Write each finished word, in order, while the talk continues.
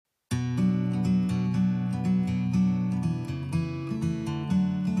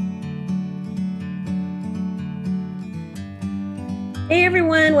Hey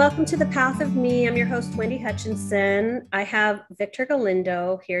everyone, welcome to The Path of Me. I'm your host, Wendy Hutchinson. I have Victor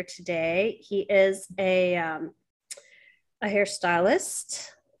Galindo here today. He is a hairstylist,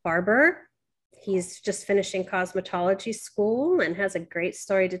 barber. He's just finishing cosmetology school and has a great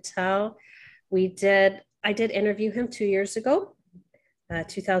story to tell. I did interview him 2 years ago,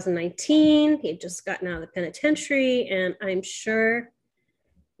 2019. He had just gotten out of the penitentiary, and I'm sure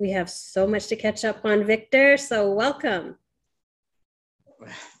we have so much to catch up on, Victor. So welcome.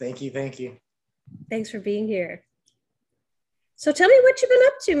 Thank you. Thanks for being here. So tell me what you've been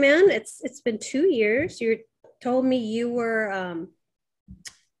up to, man. It's been 2 years. You told me you were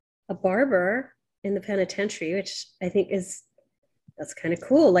a barber in the penitentiary, which I think that's kind of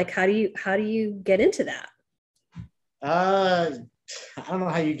cool. Like, how do you get into that? I don't know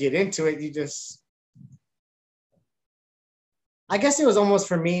how you get into it. I guess it was almost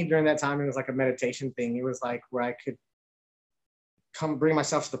for me during that time. It was like a meditation thing. It was like where I could bring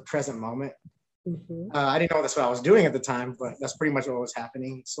myself to the present moment. Mm-hmm. I didn't know that's what I was doing at the time, but that's pretty much what was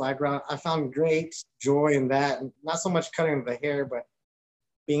happening. So I found great joy in that, and not so much cutting the hair, but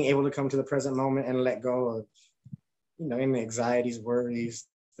being able to come to the present moment and let go of, any anxieties, worries,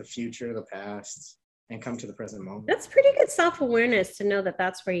 the future, the past, and come to the present moment. That's pretty good self-awareness to know that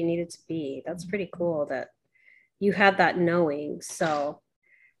that's where you needed to be. That's pretty cool that you had that knowing. So,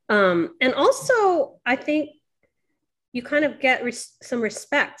 and also I think you kind of get some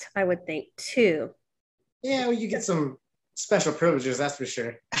respect, I would think, too. Yeah, well, you get some special privileges, that's for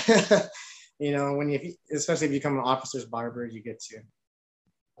sure. Especially if you become an officer's barber, you get to,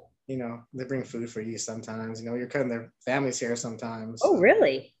 they bring food for you sometimes. You're cutting their family's hair sometimes. Oh,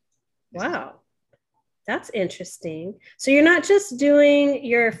 really? Wow. That's interesting. So you're not just doing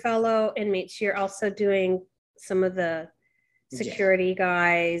your fellow inmates, you're also doing some of the security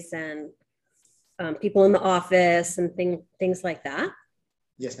guys and people in the office and things like that?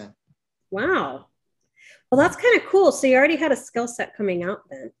 Yes, ma'am. Wow. Well, that's kind of cool. So you already had a skill set coming out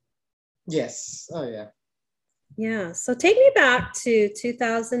then. Yes. Oh, yeah. Yeah. So take me back to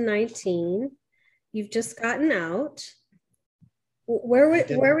 2019. You've just gotten out. Where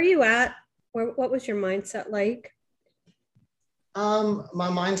were you at? What was your mindset like? My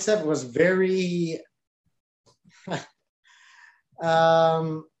mindset was very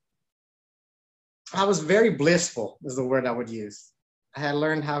I was very blissful is the word I would use. I had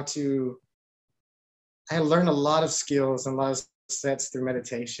learned a lot of skills and a lot of sets through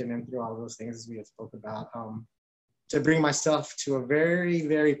meditation and through all those things as we had spoke about, to bring myself to a very,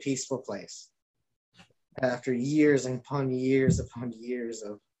 very peaceful place after years upon years of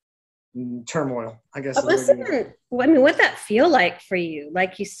turmoil, I guess. What'd that feel like for you?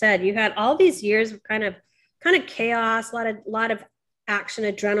 Like you said, you had all these years of kind of chaos, a lot of action,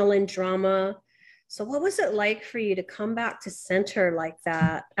 adrenaline, drama. So what was it like for you to come back to center like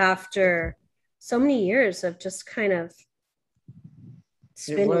that after so many years of just kind of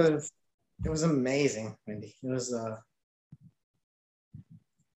spinning? It was amazing, Wendy. It was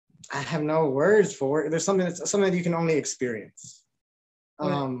I have no words for it. There's something that you can only experience.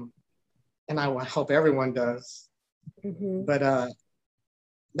 Right. And I hope everyone does. Mm-hmm. But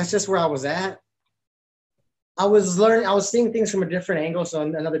that's just where I was at. I was seeing things from a different angle, so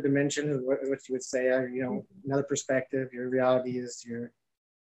another dimension, what you would say, another perspective. Your reality is your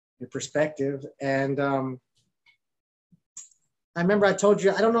perspective. And I remember I told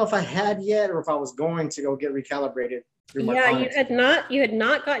you, I don't know if I had yet or if I was going to go get recalibrated. Yeah, you had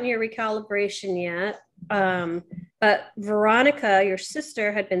not gotten your recalibration yet. But Veronica, your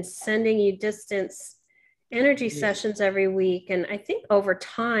sister, had been sending you distance energy sessions every week. And I think over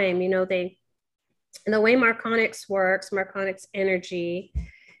time, and the way Marconics works, Marconics energy,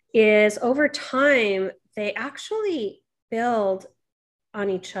 is over time, they actually build on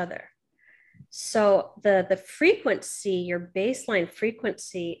each other. So the frequency, your baseline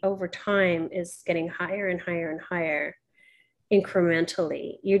frequency over time is getting higher and higher and higher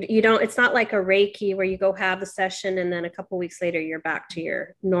incrementally. You don't, it's not like a Reiki where you go have the session and then a couple of weeks later you're back to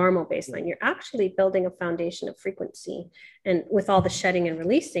your normal baseline. You're actually building a foundation of frequency, and with all the shedding and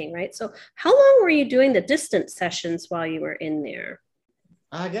releasing, right? So how long were you doing the distance sessions while you were in there?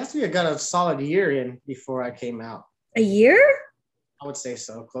 I guess we had got a solid year in before I came out. A year? I would say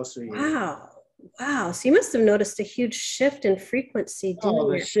so, close to a year. Wow. So you must have noticed a huge shift in frequency.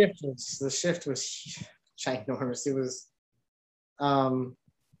 The shift was ginormous. It was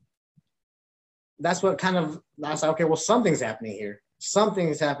that's what kind of, I was like, okay, well, something's happening here.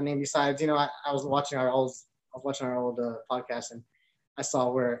 Something's happening besides, I was watching our old podcast, and I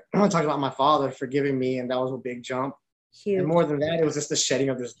saw where I talked about my father forgiving me, and that was a big jump. And Huge. more than that, it was just the shedding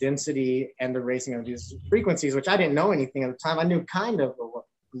of this density and the raising of these frequencies, which I didn't know anything at the time. I knew kind of a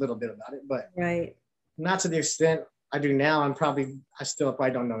little bit about it, but Right. not to the extent I do now. I still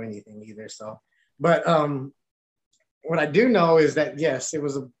probably don't know anything either. So, but what I do know is that, yes, it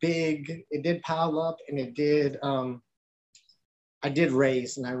did pile up, and I did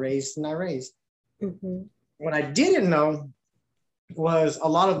raise, and I raised, and I raised. Mm-hmm. What I didn't know was a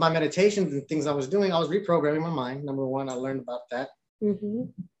lot of my meditations and things I was doing, I was reprogramming my mind. Number one, I learned about that. Mm-hmm.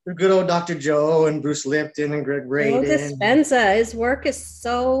 The good old Dr. Joe and Bruce Lipton and Greg Joe Braden. Dispenza, his work is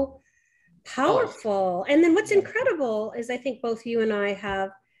so powerful. And then what's incredible is I think both you and I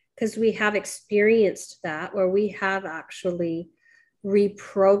have, because we have experienced that, where we have actually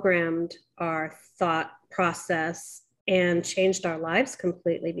reprogrammed our thought process and changed our lives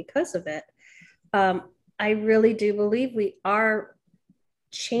completely because of it. I really do believe we are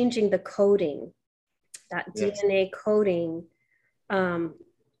changing the coding, that Yes. DNA coding,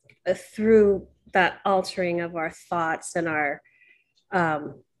 through that altering of our thoughts and our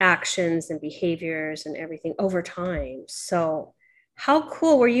actions and behaviors and everything over time. So, how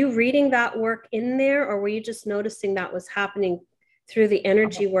cool. Were you reading that work in there, or were you just noticing that was happening through the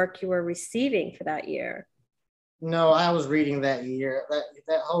energy work you were receiving for that year? No, I was reading that year.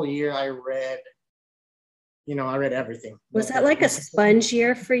 That whole year I read everything. Was that like a sponge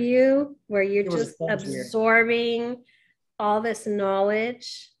year for you, where you're just absorbing all this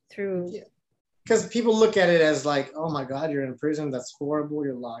knowledge through? Yeah. Because people look at it as like, oh my God, you're in prison. That's horrible.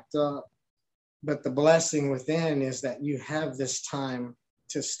 You're locked up. But the blessing within is that you have this time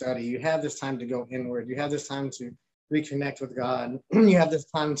to study. You have this time to go inward. You have this time to reconnect with God. You have this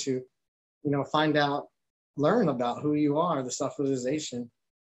time to, find out, learn about who you are, the self-realization.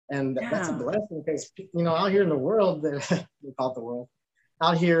 And that's a blessing, because, out here in the world, we call it the world,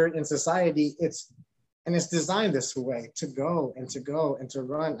 out here in society, it's designed this way, to go and to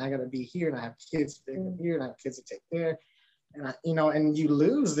run. I got to be here, and I have kids to take here, and I have kids to take there. And and you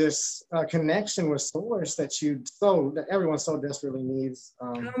lose this connection with source that everyone so desperately needs.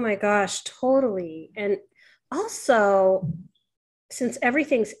 Oh my gosh, totally. And also, since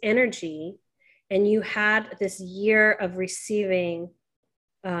everything's energy, and you had this year of receiving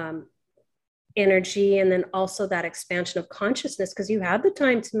energy, and then also that expansion of consciousness, because you had the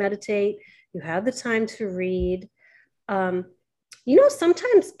time to meditate, you had the time to read.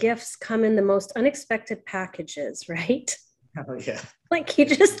 Sometimes gifts come in the most unexpected packages, right? Oh, yeah. Like you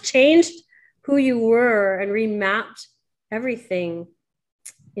just changed who you were and remapped everything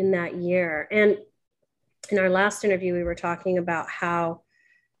in that year. And in our last interview, we were talking about how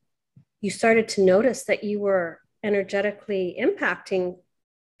you started to notice that you were energetically impacting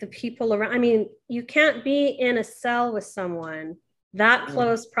the people around. I mean, you can't be in a cell with someone that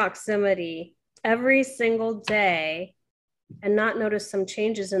close proximity every single day and not notice some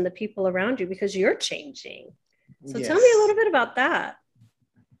changes in the people around you, because you're changing. So tell me a little bit about that.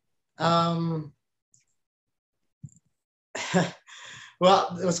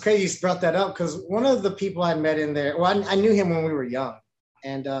 Well, it was crazy you brought that up, because one of the people I met in there, well, I knew him when we were young.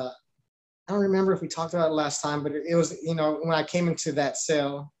 And I don't remember if we talked about it last time, but it was, when I came into that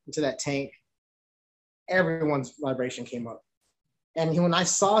cell, into that tank, everyone's vibration came up. And when I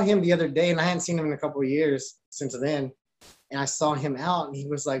saw him the other day, and I hadn't seen him in a couple of years since then, and I saw him out, and he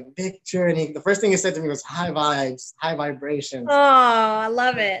was like, Victor, and the first thing he said to me was, high vibes, high vibrations. Oh, I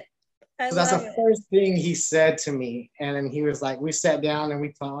love it. So that's the first thing he said to me. And then he was like, we sat down and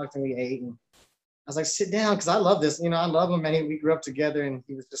we talked and we ate. And I was like, sit down, because I love this. I love him. And we grew up together, and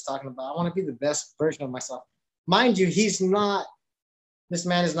he was just talking about, I want to be the best version of myself. Mind you, this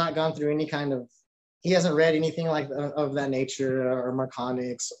man has not gone through any kind of, he hasn't read anything like of that nature, or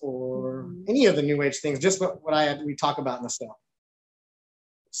Marconics, or any of the New Age things, just what we talk about in the stuff.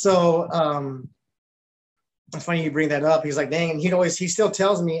 So it's funny you bring that up. He's like, dang, and he still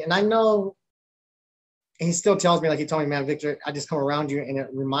tells me, and I know, and he still tells me, like he told me, man, Victor, I just come around you, and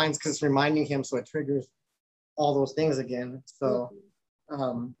because it's reminding him, so it triggers all those things again. So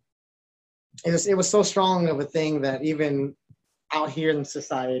it was so strong of a thing that even out here in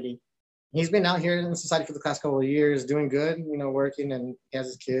society, he's been out here in society for the past couple of years, doing good, working, and he has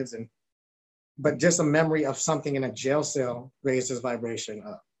his kids, but just a memory of something in a jail cell raised his vibration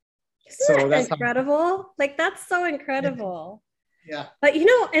up. Isn't that incredible? That's so incredible. Yeah. But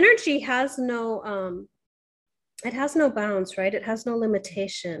energy has no it has no bounds, right? It has no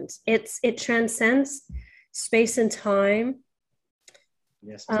limitations. It transcends space and time.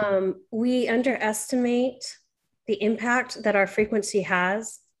 Yes. We underestimate the impact that our frequency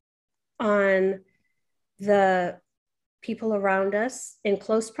has on the people around us in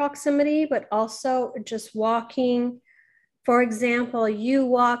close proximity, but also just walking For example, you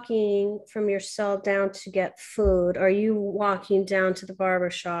walking from your cell down to get food, or you walking down to the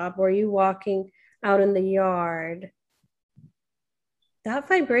barber shop, or you walking out in the yard, that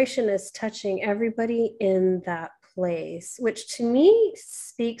vibration is touching everybody in that place, which to me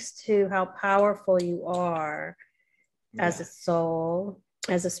speaks to how powerful you are as a soul,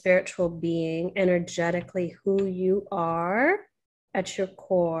 as a spiritual being. Energetically, who you are at your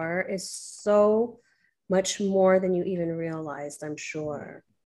core is so much more than you even realized, I'm sure.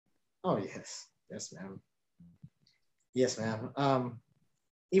 Oh, yes. Yes, ma'am. Yes, ma'am.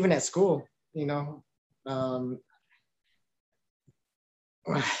 Even at school, I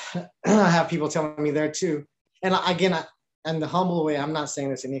have people telling me there too. And again, in the humble way, I'm not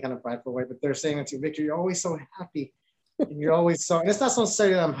saying this in any kind of prideful way, but they're saying it to Victor, you're always so happy. And you're always so, and it's not so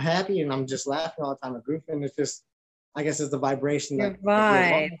necessarily that I'm happy and I'm just laughing all the time or goofing. It's just, I guess it's the vibration Your that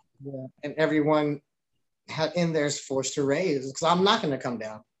vibe. and everyone in there is forced to raise, because I'm not going to come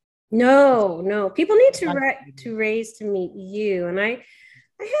down. No. People need to raise to meet you. And I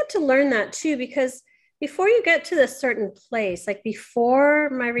had to learn that too, because before you get to this certain place, like before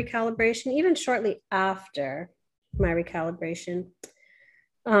my recalibration, even shortly after my recalibration,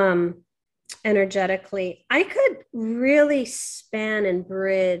 energetically, I could really span and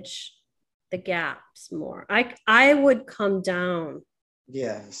bridge the gaps more. I would come down,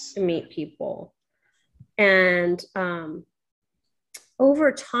 yes, to meet people. And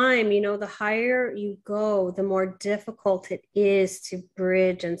over time, the higher you go, the more difficult it is to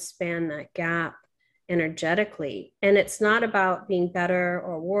bridge and span that gap energetically. And it's not about being better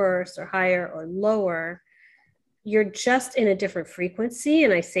or worse or higher or lower. You're just in a different frequency.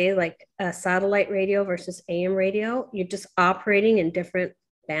 And I say, like a satellite radio versus AM radio, you're just operating in different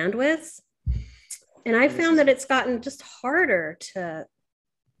bandwidths. And I found that it's gotten just harder to,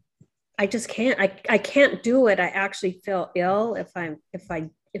 I just can't, I can't do it. I actually feel ill if I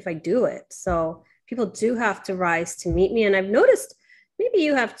do it. So people do have to rise to meet me. And I've noticed, maybe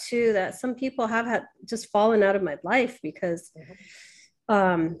you have too, that some people have had just fallen out of my life because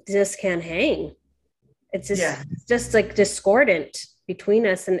just can't hang. It's just like discordant between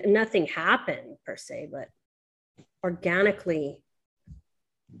us, and nothing happened per se, but organically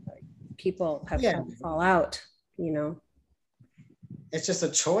people have had to fall out, It's just a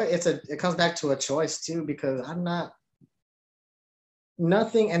choice. It comes back to a choice too, because I'm not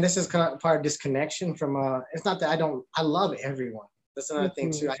nothing, and this is kind of part of disconnection from it's not that I love everyone. That's another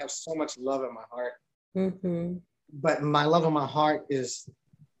thing too. I have so much love in my heart. But my love in my heart is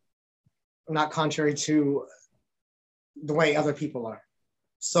not contrary to the way other people are.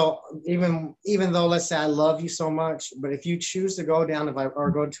 So even though, let's say I love you so much, but if you choose to go down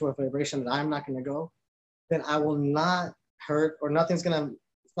or go to a vibration that I'm not going to go, then I will not hurt, or it's not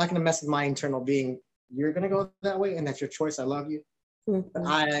going to mess with my internal being. You're going to go that way, and that's your choice. I love you. But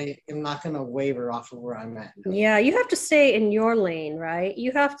I am not going to waver off of where I'm at. Yeah, you have to stay in your lane, right?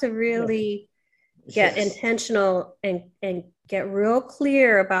 You have to really get intentional and get real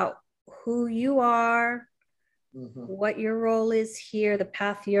clear about who you are, what your role is here, the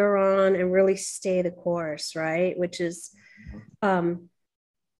path you're on, and really stay the course, right? Which is,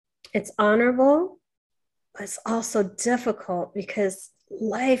 it's honorable, but it's also difficult because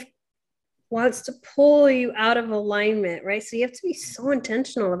life wants to pull you out of alignment, right? So you have to be so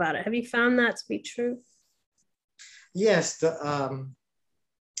intentional about it. Have you found that to be true? Yes.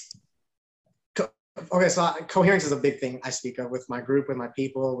 Okay, so coherence is a big thing I speak of with my group, with my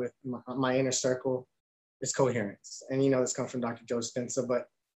people, with my inner circle. It's coherence. And this comes from Dr. Joe Dispenza, but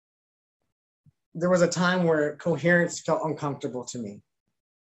there was a time where coherence felt uncomfortable to me.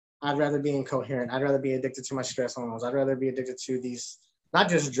 I'd rather be incoherent. I'd rather be addicted to my stress hormones. I'd rather be addicted to these, not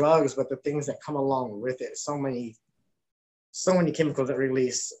just drugs, but the things that come along with it. So many chemicals that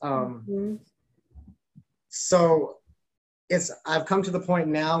release. So I've come to the point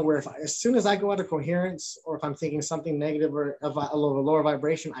now where as soon as I go out of coherence, or if I'm thinking something negative or of a lower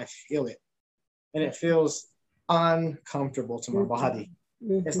vibration, I feel it. And it feels uncomfortable to my body.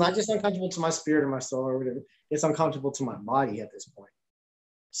 It's not just uncomfortable to my spirit or my soul or whatever. It's uncomfortable to my body at this point.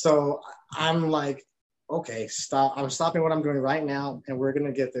 So I'm like, okay, stop. I'm stopping what I'm doing right now, and we're going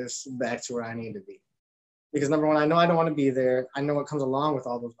to get this back to where I need to be. Because number one, I know I don't want to be there. I know what comes along with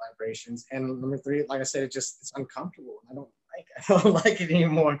all those vibrations. And number three, like I said, it's uncomfortable. I don't like it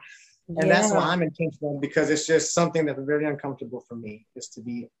anymore. And that's why I'm intentional, because it's just something that's very uncomfortable for me, is to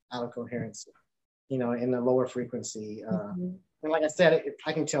be out of coherence, in a lower frequency. And like I said,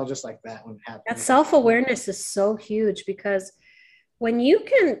 I can tell just like that when it happens. That self-awareness is so huge, because when you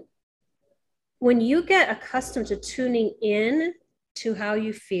get accustomed to tuning in to how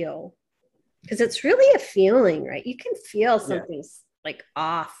you feel, Because it's really a feeling, right? You can feel Yeah. something's like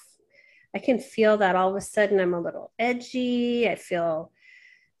off. I can feel that all of a sudden I'm a little edgy. I feel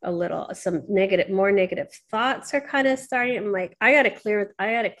a little more negative thoughts are kind of starting. I'm like, I gotta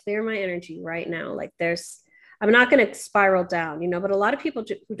clear my energy right now. Like I'm not gonna spiral down, but a lot of people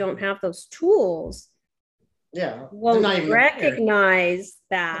who don't have those tools Yeah. won't recognize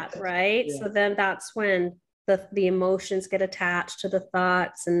that, right? Yeah. So then that's when the emotions get attached to the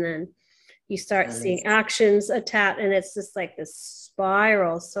thoughts, and then you start seeing actions attached, and it's just like this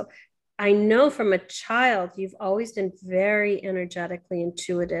spiral. So I know from a child, you've always been very energetically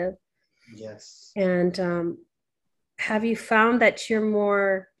intuitive. Yes. And have you found that you're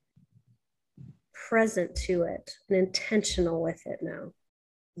more present to it and intentional with it now?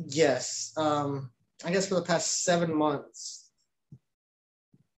 Yes. I guess for the past 7 months,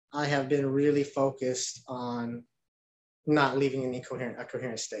 I have been really focused on not leaving a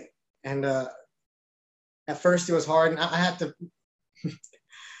coherent state. And at first it was hard, and I had to.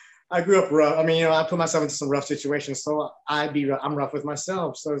 I grew up rough. I mean, I put myself into some rough situations, so I'm rough with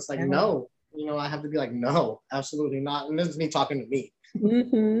myself. So it's like, no, I have to be like, no, absolutely not. And this is me talking to me.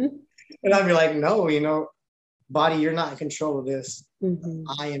 Mm-hmm. And I'd be like, no, body, you're not in control of this. Mm-hmm.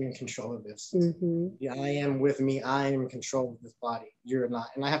 I am in control of this. Mm-hmm. Yeah, I am with me. I am in control of this body. You're not.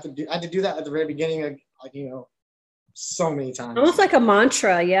 And I had to do that at the very beginning, so many times. Almost like a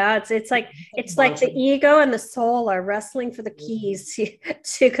mantra. Yeah. It's like the ego and the soul are wrestling for the keys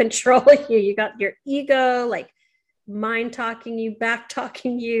to control you. You got your ego, like mind talking you, back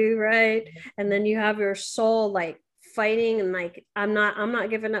talking you, right? And then you have your soul like fighting and like, I'm not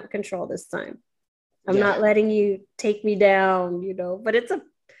giving up control this time. I'm not letting you take me down, but it's a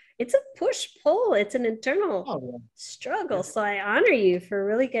push pull. It's an internal struggle. Yeah. So I honor you for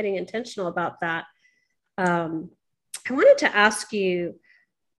really getting intentional about that. I wanted to ask you,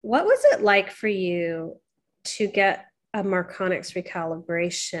 what was it like for you to get a Marconics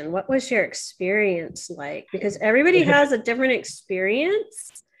recalibration? What was your experience like? Because everybody has a different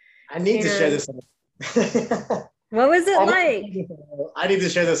experience. I need to share this. What was it like? I need to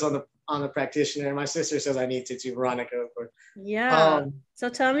share this on the practitioner. My sister says I need to too, Veronica. Yeah. So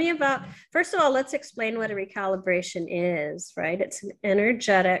tell me about, first of all, let's explain what a recalibration is, right? It's an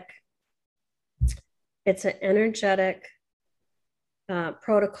energetic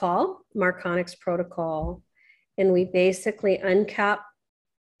protocol, Marconics protocol. And we basically uncap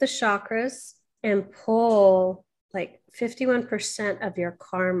the chakras and pull like 51% of your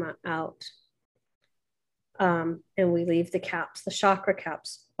karma out. And we leave the chakra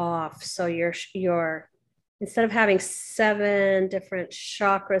caps off. So you're instead of having 7 different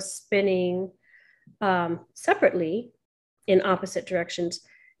chakras spinning separately in opposite directions,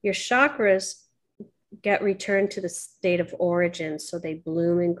 your chakras get returned to the state of origin. So they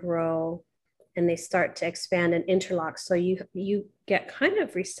bloom and grow and they start to expand and interlock. So you get kind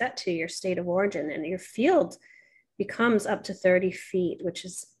of reset to your state of origin, and your field becomes up to 30 feet, which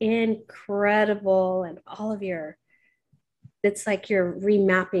is incredible. And it's like you're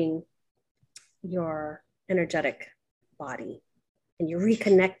remapping your energetic body, and you're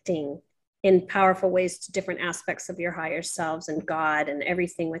reconnecting in powerful ways to different aspects of your higher selves and God and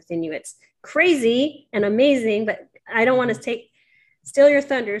everything within you. It's crazy and amazing, but I don't want to steal your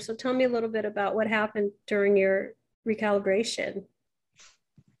thunder. So tell me a little bit about what happened during your recalibration.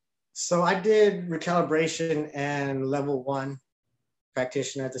 So I did recalibration and level 1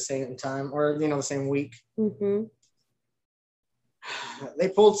 practitioner at the same time, or the same week. Mm-hmm.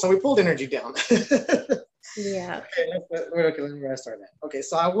 We pulled energy down. Yeah. Okay, let me start that. Okay,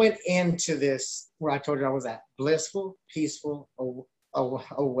 so I went into this where I told you I was at: blissful, peaceful,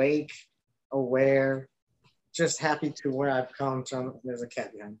 awake, aware, just happy to where I've come from. There's a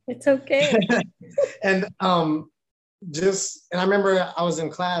cat behind me. It's okay. And and I remember I was in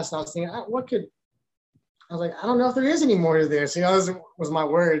class and I was thinking, I was like, I don't know if there is any more to this. Those was my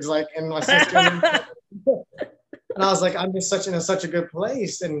words, like, and my sister. And I was like, I'm just in such a good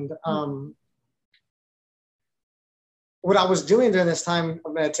place. And what I was doing during this time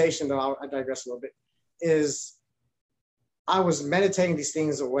of meditation, though I digress a little bit, is I was meditating these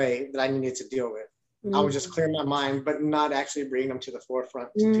things away that I needed to deal with. Mm-hmm. I was just clearing my mind, but not actually bringing them to the forefront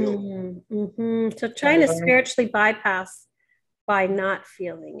to deal with. Mm-hmm. So trying to spiritually bypass by not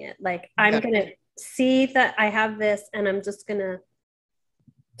feeling it. Like, I'm going to see that I have this and I'm just going to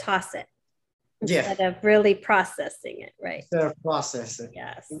toss it instead of really processing it, right? Instead of processing.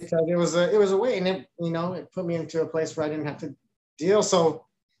 Yes. Because it was a way, and it put me into a place where I didn't have to deal. So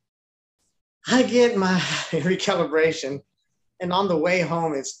I get my recalibration, and on the way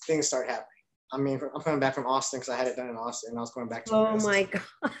home, things start happening. I mean, I'm coming back from Austin because I had it done in Austin, and I was going back to my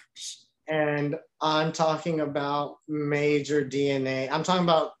gosh. And I'm talking about major DNA. I'm talking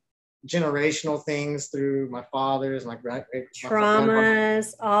about generational things through my fathers, my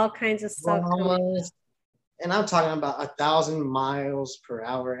traumas, all kinds of stuff. Traumas. And I'm talking about 1,000 miles per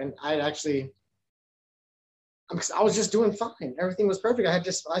hour. And I was just doing fine. Everything was perfect.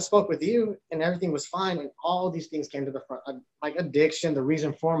 I spoke with you and everything was fine. And all these things came to the front, like addiction, the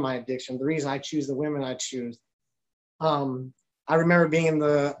reason for my addiction, the reason I choose the women I choose. I remember being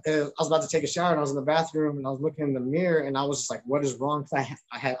I was about to take a shower and I was in the bathroom and I was looking in the mirror and I was just like, what is wrong? Because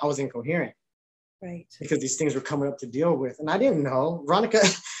I was incoherent. Right. Because these things were coming up to deal with. And I didn't know. Veronica,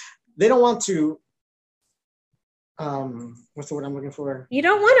 they don't want to, what's the word I'm looking for? You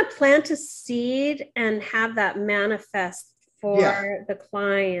don't want to plant a seed and have that manifest for the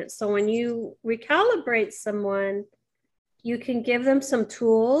client. So when you recalibrate someone, you can give them some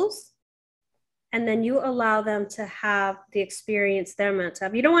tools and then you allow them to have the experience they're meant to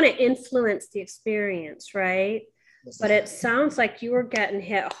have. You don't want to influence the experience, right? But it sounds like you were getting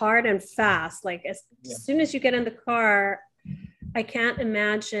hit hard and fast. Like as soon as you get in the car, I can't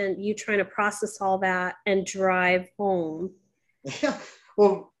imagine you trying to process all that and drive home. Yeah,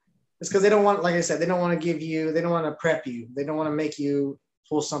 well, it's because they don't want, like I said, they don't want to prep you. They don't want to make you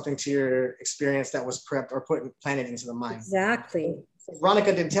pull something to your experience that was prepped or planted into the mind. Exactly.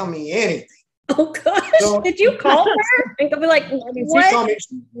 Veronica didn't tell me anything. Oh gosh, so, did you call her? And be like, what?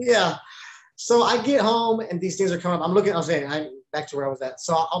 Yeah. So I get home and these things are coming up. I'm back to where I was at.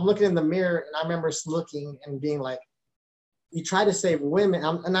 So I'm looking in the mirror and I remember looking and being like, you try to save women.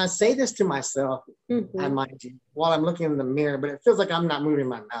 And I say this to myself, I mind you, while I'm looking in the mirror, but it feels like I'm not moving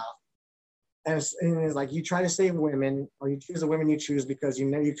my mouth. And it's like, you try to save women, or you choose the women you choose because you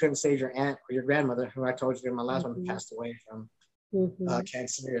know you couldn't save your aunt or your grandmother, who I told you in my last one passed away from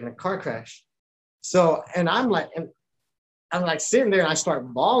cancer in a car crash. So, and I'm like sitting there and I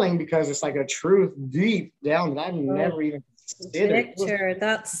start bawling because it's like a truth deep down that I've never even considered. Victor,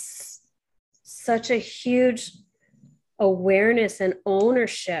 that's such a huge awareness and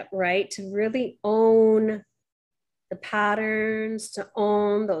ownership, right? To really own the patterns, to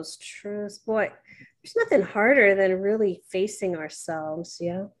own those truths. Boy, there's nothing harder than really facing ourselves.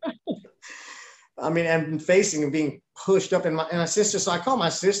 Yeah. I mean, and facing and being pushed up in my sister. So I called my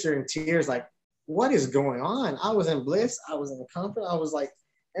sister in tears, like, what is going on? I was in bliss. I was in comfort. I was like,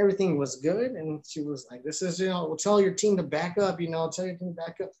 everything was good. And she was like, this is, we'll tell your team to back up, tell your team to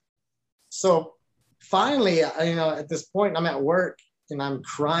back up. So finally, at this point, I'm at work and I'm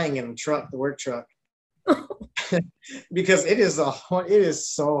crying in the work truck, because it is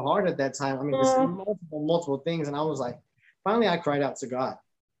so hard at that time. I mean, there's multiple things. And I was like, finally, I cried out to God.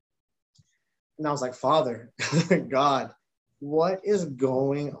 And I was like, Father, God, what is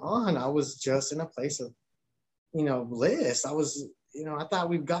going on? I was just in a place of, bliss. I was, I thought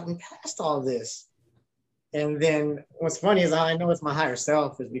we've gotten past all this. And then what's funny is I know it's my higher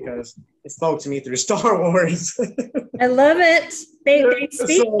self is because it spoke to me through Star Wars. I love it. They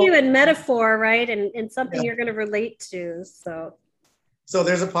speak to you in metaphor, right? And something you're going to relate to. So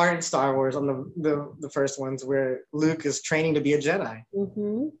there's a part in Star Wars on the first ones where Luke is training to be a Jedi.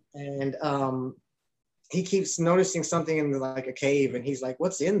 And he keeps noticing something in like a cave, and he's like,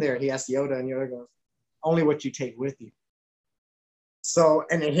 what's in there? He asks Yoda, and Yoda goes, only what you take with you. So,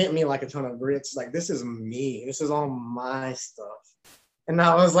 and it hit me like a ton of bricks. Like, this is me. This is all my stuff. And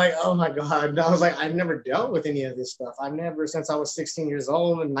I was like, oh my God. And I was like, I've never dealt with any of this stuff. Since I was 16 years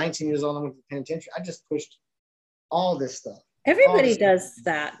old and 19 years old, I went to the penitentiary. I just pushed all this stuff. Everybody does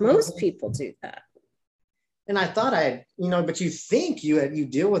that. Most people do that. And I thought but you think you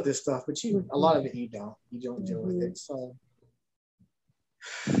deal with this stuff, but a lot of it you don't deal with it. So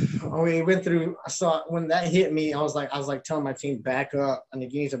we went through. I saw when that hit me, I was like telling my team, back up. I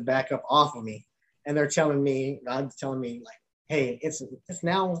think you need to back up off of me. And they're telling me, God's telling me, like, hey, it's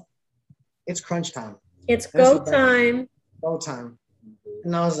crunch time. It's go time. Go time.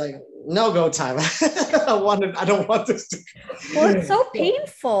 And I was like, no go time. I don't want this to. Well, it's so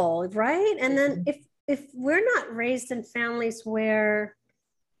painful, right? And then if we're not raised in families where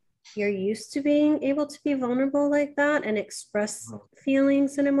you're used to being able to be vulnerable like that and express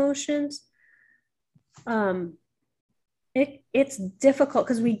feelings and emotions, it's difficult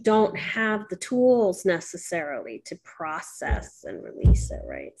because we don't have the tools necessarily to process and release it,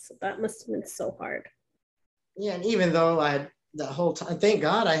 right? So that must have been so hard. Yeah, and even though I had that whole time, thank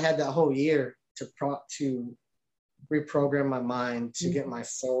God I had that whole year to reprogram my mind, to get my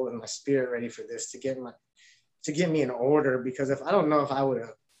soul and my spirit ready for this, to get me in order, because if I don't know if I would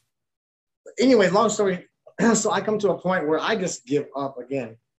have. Anyway, long story. So I come to a point where I just give up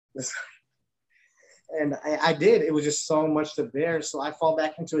again. And I did. It was just so much to bear. So I fall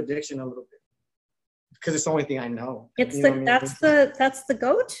back into addiction a little bit because it's the only thing I know. It's that's the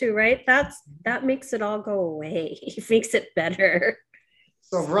go-to, right? That makes it all go away. It makes it better.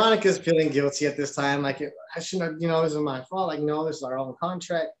 So Veronica's feeling guilty at this time. Like, I shouldn't have, this is my fault. Like, no, this is our own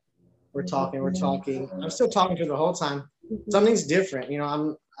contract. We're talking. I'm still talking to her the whole time. Something's different.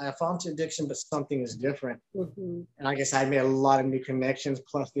 I fall into addiction, but something is different. And I guess I made a lot of new connections,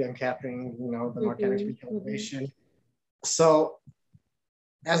 plus the uncapping, the organic recalibration. So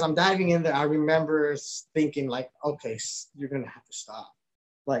as I'm diving in there, I remember thinking like, okay, you're going to have to stop.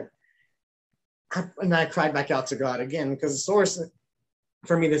 Like, and I cried back out to God again, because the source,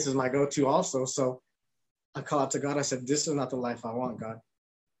 for me, this is my go-to also. So I called out to God. I said, this is not the life I want, God.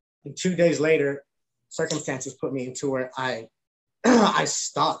 And 2 days later, circumstances put me into where I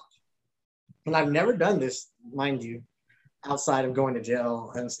stopped. And I've never done this, mind you, outside of going to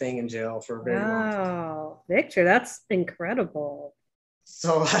jail and staying in jail for a very long time. Wow, Victor, that's incredible.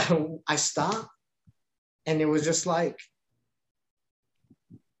 So I stopped, and it was just like,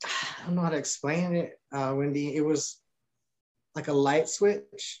 I don't know how to explain it, Wendy. It was like a light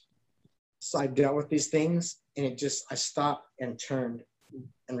switch. So I dealt with these things, and I stopped and turned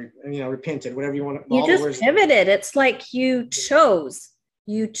and repented, whatever you want to. You just pivoted. It's like you chose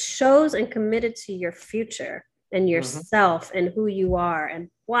and committed to your future and yourself and who you are. And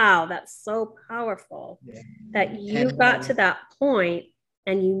wow, that's so powerful that you got to that point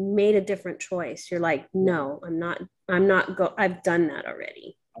and you made a different choice. You're like, no, I've done that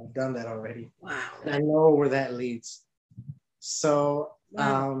already. Wow. And I know where that leads. So,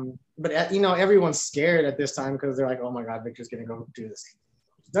 but everyone's scared at this time because they're like, oh my God, Victor's going to go do this.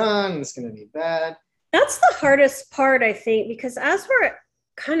 It's done. It's going to be bad. That's the hardest part, I think, because as we're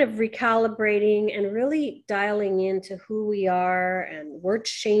kind of recalibrating and really dialing into who we are, and we're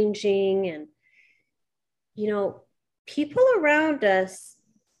changing, and people around us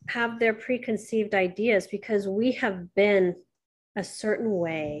have their preconceived ideas because we have been a certain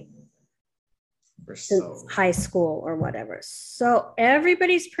way since high school or whatever. So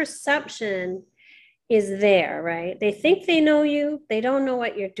everybody's perception is there, right? They think they know you. They don't know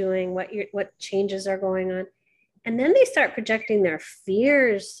what you're doing, what changes are going on. And then they start projecting their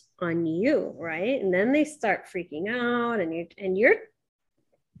fears on you, right? And then they start freaking out, and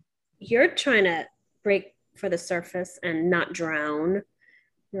you're trying to break for the surface and not drown,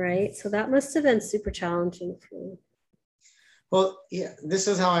 right? So that must have been super challenging for you. Well, yeah, this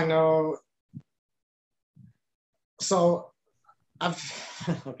is how I know. So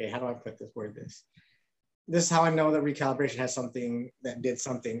okay, how do I put this? This is how I know that recalibration has something that did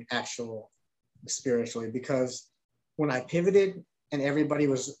something actual spiritually, because when I pivoted and everybody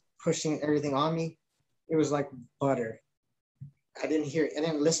was pushing everything on me, it was like butter. I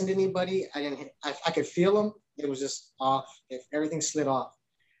didn't listen to anybody. I could feel them. It was just off. If everything slid off,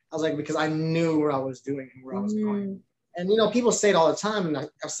 I was like, because I knew where I was doing and where I was going. And people say it all the time, and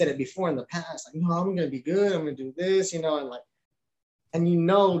I've said it before in the past, like, no, I'm gonna be good, I'm gonna do this, and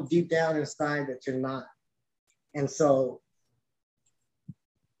deep down inside that you're not. And so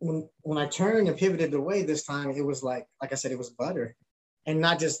when I turned and pivoted away this time, it was like I said, it was butter. And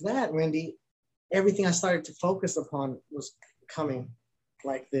not just that, Wendy, everything I started to focus upon was coming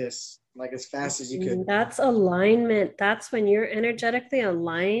like this, like as fast as you could. That's alignment. That's when you're energetically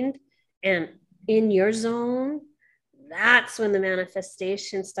aligned and in your zone. That's when the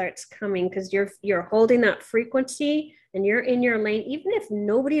manifestation starts coming, because you're holding that frequency and you're in your lane, even if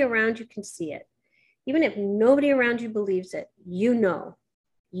nobody around you can see it, even if nobody around you believes it. You know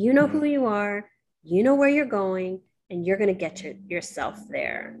who you are, you know where you're going, and you're going to get yourself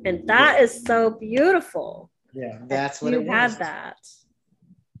there. And that is so beautiful. Yeah, that's what it was. You had that.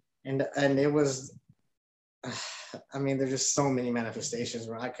 And it was, there's just so many manifestations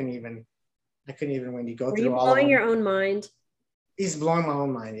where I couldn't even when you go through all of them. Are you blowing your own mind? He's blowing my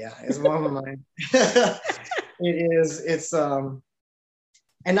own mind. Yeah, it's blowing my mind. It is. It's and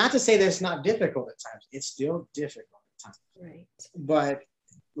not to say that it's not difficult at times. It's still difficult at times. Right. But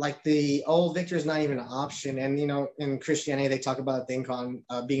like the old Victor is not even an option. And in Christianity they talk about a thing called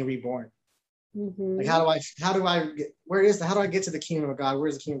being reborn. Like how do I get to the kingdom of God?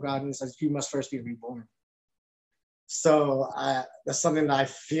 Where's the kingdom of God? And it says you must first be reborn. So that's something that I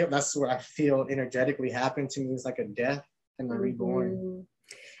feel. That's what I feel energetically happened to me. It's like a death and a reborn.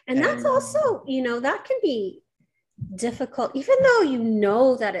 And that's also, that can be difficult, even though you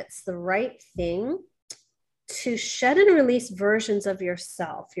know that it's the right thing to shed and release versions of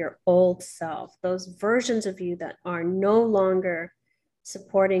yourself, your old self, those versions of you that are no longer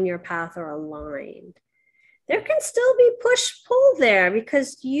supporting your path or aligned. There can still be push-pull there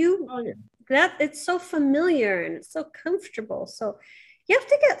because that it's so familiar and it's so comfortable. So you have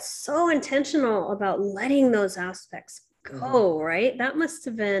to get so intentional about letting those aspects go, right? That must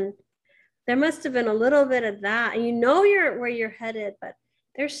have been, there must have been a little bit of that. And you know you're where you're headed, but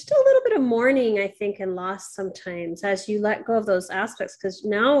there's still a little bit of mourning, I think, and loss sometimes as you let go of those aspects. Because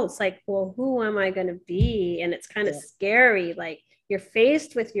now it's like, well, who am I going to be? And it's kind of scary. Like you're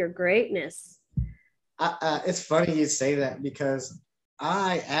faced with your greatness. It's funny you say that because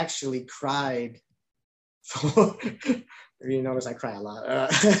I actually cried for, you notice I cry a lot.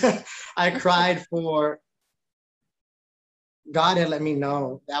 I cried for, God had let me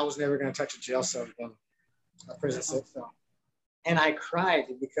know that I was never going to touch a jail cell again, a prison cell. And I cried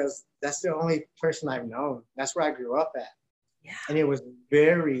because that's the only person I've known. That's where I grew up at. Yeah. And it was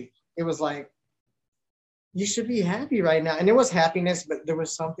like, you should be happy right now. And it was happiness, but there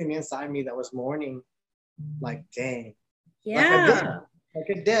was something inside me that was mourning, like, dang. Yeah. Like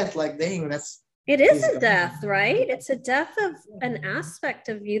a death, like, dang, that's. It is a death, right? It's a death of an aspect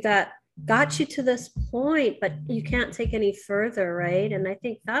of you that got you to this point, but you can't take any further, right? And I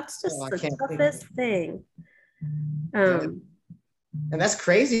think that's just the toughest thing. And that's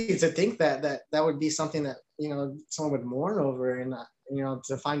crazy to think that would be something that, you know, someone would mourn over, and, you know,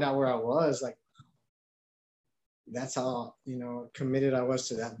 to find out where I was, like, that's how, you know, committed I was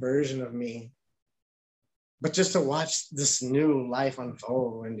to that version of me. But just to watch this new life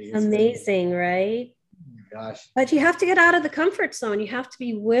unfold, Wendy. Amazing, right? Oh my gosh. But you have to get out of the comfort zone. You have to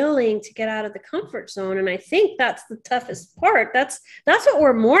be willing to get out of the comfort zone. And I think that's the toughest part. That's what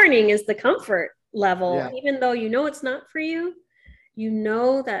we're mourning, is the comfort level. Yeah. Even though you know it's not for you, you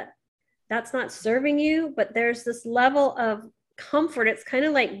know that that's not serving you, but there's this level of comfort. It's kind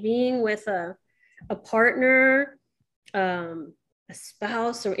of like being with a partner, a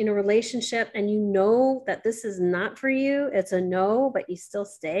spouse, or in a relationship, and you know that this is not for you. It's a no, but you still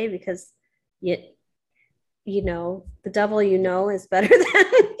stay because you know, the devil, you know, is better than,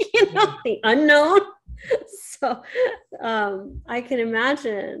 you know, the unknown. So I can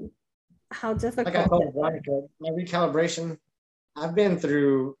imagine how difficult. Like I told Veronica, my recalibration, I've been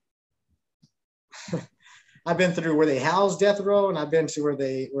through where they house death row, and I've been to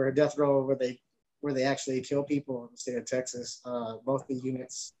where death row where they actually kill people in the state of Texas. Both the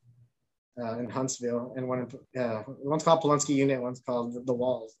units in Huntsville, and one's called Polunsky Unit, one's called the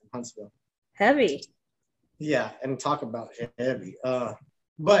Walls in Huntsville. Heavy. Yeah, and talk about heavy.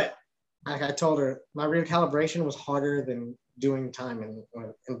 But like I told her, my recalibration was harder than doing time in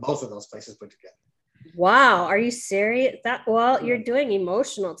both of those places put together. Wow, are you serious? You're doing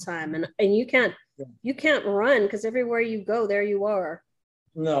emotional time, and you can't run, because everywhere you go, there you are.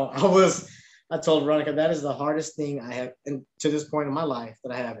 No, I told Veronica that is the hardest thing I have, and to this point in my life,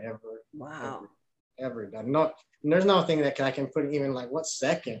 that I have ever done. No, there's nothing that I can put even like what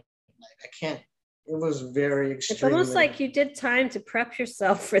second. Like I can't. It was very extreme. It's almost like you did time to prep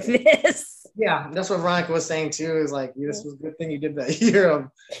yourself for this. Yeah, that's what Veronica was saying too. Is like, this was a good thing you did that year of,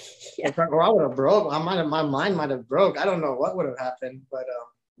 or I would have broke. My mind might have broke. I don't know what would have happened, but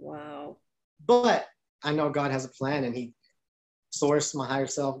wow. But I know God has a plan, and He, Source, my higher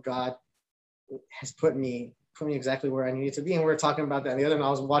self, God, has put me exactly where I needed to be. And we were talking about that the other night.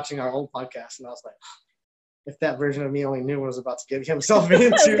 I was watching our old podcast, and I was like, if that version of me only knew what was about to get himself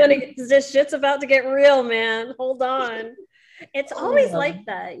into. This shit's about to get real, man. Hold on. It's always like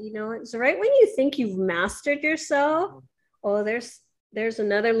that, you know. It's right when you think you've mastered yourself. Oh, there's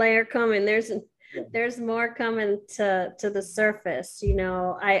another layer coming. There's more coming to the surface. You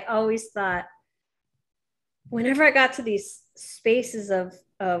know, I always thought, whenever I got to these spaces of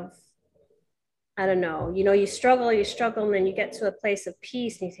I don't know, you know, you struggle, and then you get to a place of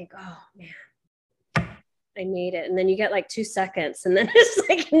peace, and you think, oh man, I made it. And then you get like 2 seconds, and then it's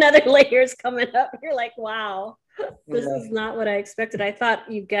like another layer is coming up. You're like, wow, this is not what I expected. I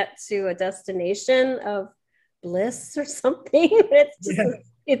thought you get to a destination of bliss or something. It's just an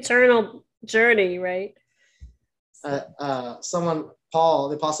eternal journey, right? Paul,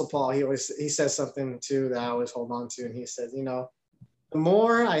 the Apostle Paul, he says something too that I always hold on to. And he says, you know, the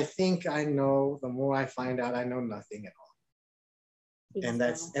more I think I know, the more I find out I know nothing at all.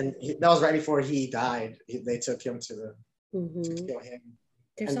 Exactly. And that was right before he died. They took him to kill him.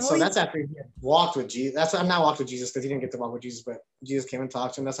 So that's after he walked with Jesus. That's I'm not walked with Jesus because he didn't get to walk with Jesus, but Jesus came and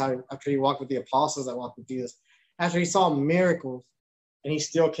talked to him. That's how after he walked with the apostles that walked with Jesus. After he saw miracles, and he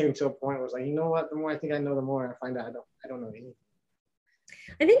still came to a point where it was like, you know what? The more I think I know, the more I find out I don't know anything.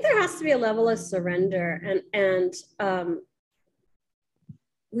 I think there has to be a level of surrender, and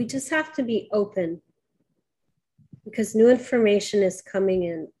we just have to be open, because new information is coming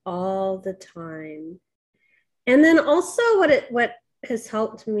in all the time. And then also what it's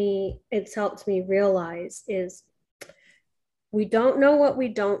helped me realize is we don't know what we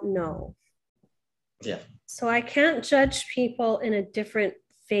don't know. Yeah. So I can't judge people in a different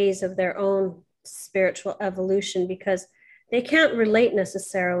phase of their own spiritual evolution because they can't relate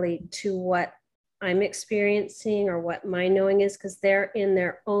necessarily to what I'm experiencing or what my knowing is because they're in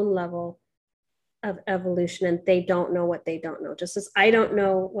their own level of evolution and they don't know what they don't know. Just as I don't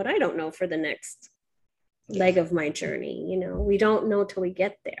know what I don't know for the next leg of my journey, you know, we don't know till we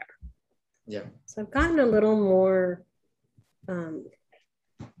get there. Yeah. So I've gotten a little more, I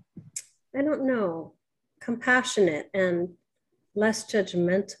don't know, compassionate and less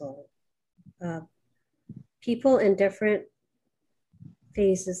judgmental. People in different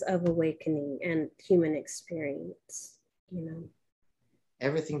phases of awakening and human experience, you know.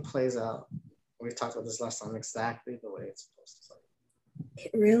 Everything plays out. We talked about this last time, exactly the way it's supposed to play.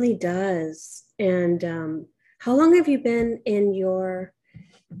 It really does. And how long have you been in your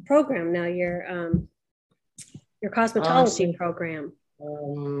program now? Your cosmetology program?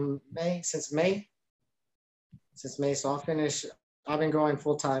 Since May. So I've been going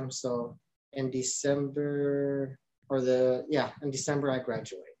full time. So in December in December I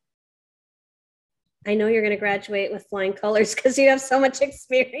graduate. I know you're going to graduate with flying colors because you have so much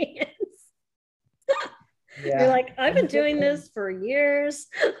experience. Yeah. You're like, I've been doing this for years.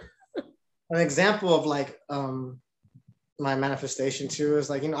 An example of like my manifestation too is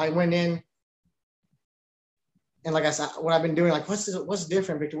like, you know, I went in and like I said, what I've been doing, like, what's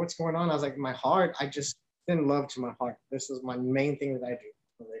different, Victor? What's going on? I was like, my heart, I just send love to my heart. This is my main thing that I do.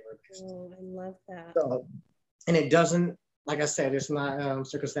 Oh, I love that. So, and it doesn't, like I said, it's not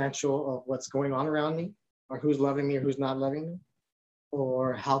circumstantial of what's going on around me or who's loving me or who's not loving me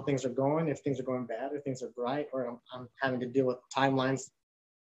or how things are going, if things are going bad or things are bright or I'm having to deal with timelines,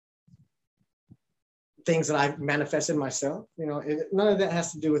 things that I've manifested myself. You know, none of that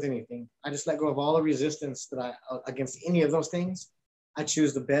has to do with anything. I just let go of all the resistance that against any of those things. I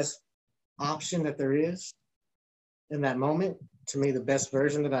choose the best option that there is in that moment, to me, the best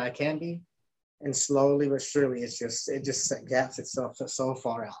version that I can be. And slowly but surely, it just gaps itself so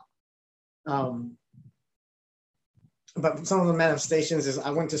far out. But some of the manifestations is I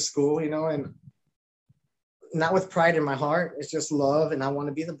went to school, you know, and not with pride in my heart. It's just love, and I want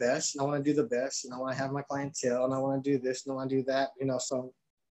to be the best, and I want to do the best, and I want to have my clientele, and I want to do this, and I want to do that, you know. So,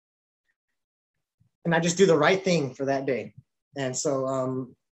 and I just do the right thing for that day. And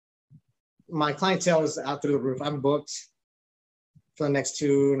so, my clientele is out through the roof. I'm booked for the next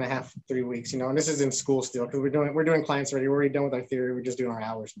 2.5, 3 weeks, you know, and this is in school still because we're doing clients already. We're already done with our theory. We're just doing our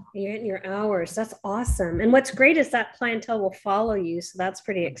hours now. You're in your hours. That's awesome. And what's great is that clientele will follow you. So that's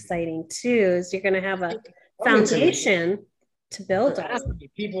pretty exciting too, is you're going to have a foundation to build on.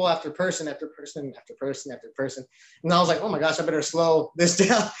 People after person, after person, after person, after person. And I was like, oh my gosh, I better slow this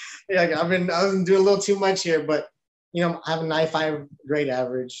down. Yeah, I've been doing a little too much here, but you know, I have a 95 grade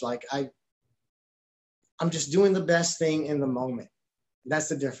average. Like I'm just doing the best thing in the moment. That's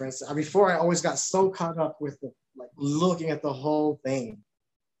the difference. Before I always got so caught up with looking at the whole thing.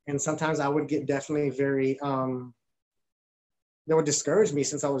 And sometimes I would get definitely very, that would discourage me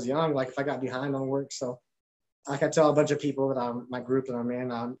since I was young. Like if I got behind on work. So like I tell a bunch of people that my group that I'm in,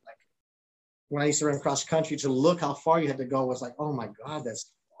 like when I used to run cross country, to look how far you had to go was like, oh my God,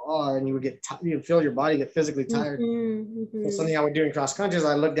 that's far. And you would you'd feel your body get physically tired. And something I would do in cross country is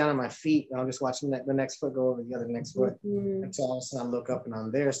I look down at my feet and I'm just watching the next foot go over the other next foot. Until all of a sudden I look up and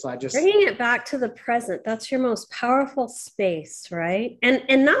I'm there. So I just bringing it back to the present. That's your most powerful space, right?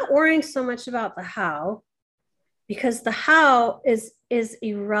 And not worrying so much about the how, because the how is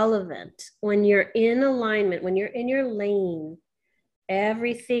irrelevant. When you're in alignment, when you're in your lane,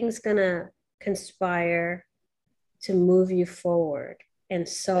 everything's gonna conspire to move you forward. And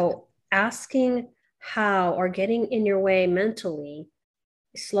so asking how or getting in your way mentally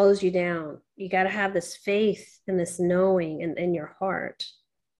slows you down. You got to have this faith and this knowing in your heart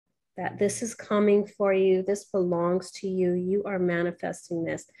that this is coming for you. This belongs to you. You are manifesting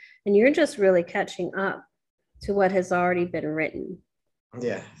this. And you're just really catching up to what has already been written.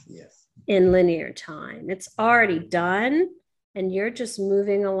 Yeah, yes. In linear time. It's already done. And you're just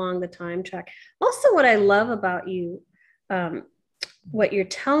moving along the time track. Also, what I love about you, what you're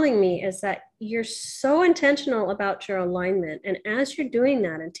telling me is that you're so intentional about your alignment. And as you're doing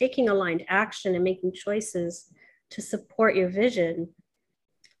that and taking aligned action and making choices to support your vision,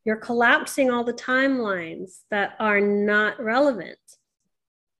 you're collapsing all the timelines that are not relevant.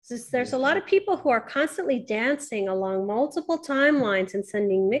 There's a lot of people who are constantly dancing along multiple timelines and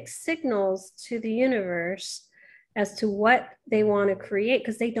sending mixed signals to the universe as to what they want to create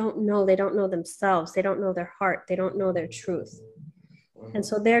because they don't know themselves. They don't know their heart. They don't know their truth. And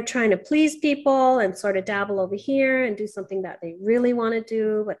so they're trying to please people and sort of dabble over here and do something that they really want to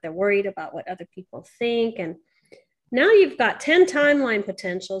do, but they're worried about what other people think. And now you've got 10 timeline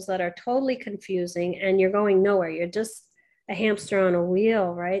potentials that are totally confusing and you're going nowhere. You're just a hamster on a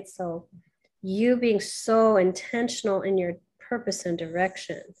wheel, right? So you being so intentional in your purpose and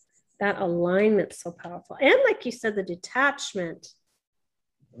direction, that alignment's so powerful. And like you said, the detachment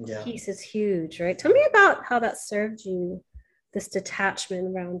piece is huge, right? Tell me about how that served you, this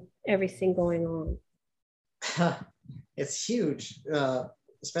detachment around everything going on. It's huge,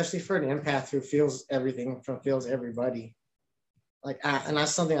 especially for an empath who feels everything, feels everybody. And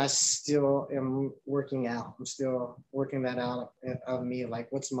that's something I still am working out. I'm still working that out of me,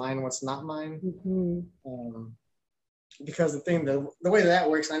 like what's mine, what's not mine. Because the way that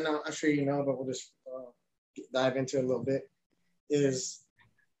works, I'm sure you know, but we'll just dive into it a little bit, is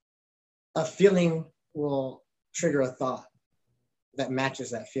a feeling will trigger a thought that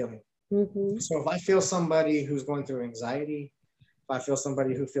matches that feeling. So if I feel somebody who's going through anxiety, if I feel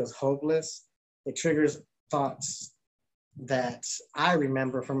somebody who feels hopeless, it triggers thoughts that I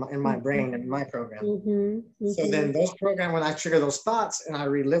remember in my brain and my program. So then those program, when I trigger those thoughts and I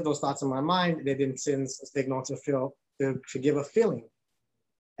relive those thoughts in my mind, they then sends a signal to give a feeling.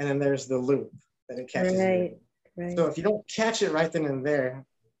 And then there's the loop that it catches you. Right. So if you don't catch it right then and there,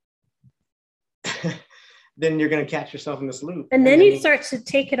 then you're going to catch yourself in this loop. And then you start to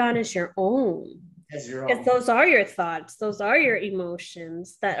take it on as your own. Because those are your thoughts, those are your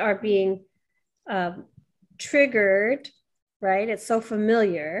emotions that are being triggered, right? It's so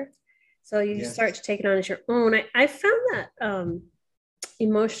familiar. So you start to take it on as your own. I found that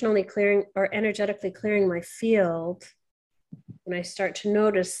emotionally clearing or energetically clearing my field, when I start to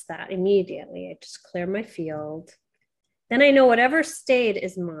notice that immediately, I just clear my field. Then I know whatever stayed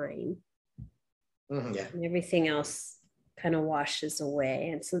is mine. And everything else kind of washes away.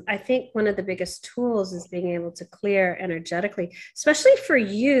 And so I think one of the biggest tools is being able to clear energetically, especially for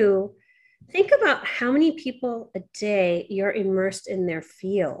you. Think about how many people a day you're immersed in their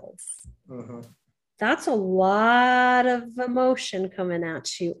fields. That's a lot of emotion coming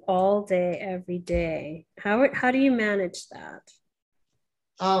at you all day, every day. How do you manage that?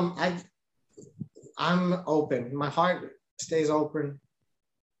 I'm open. My heart stays open.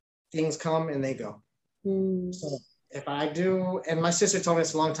 Things come and they go. So if I do, and my sister told me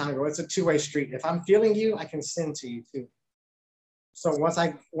this a long time ago, it's a two-way street. If I'm feeling you, I can send to you too. So once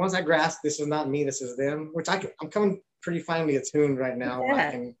I grasp this is not me, this is them, which I'm coming pretty finely attuned right now.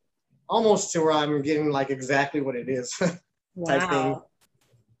 I can almost to where I'm getting like exactly what it is type thing.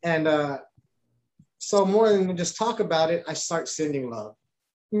 And so more than just talk about it, I start sending love.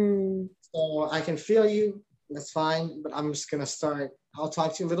 So I can feel you, that's fine, but I'm just gonna start. I'll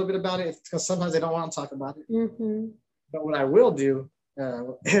talk to you a little bit about it because sometimes I don't want to talk about it. But what I will do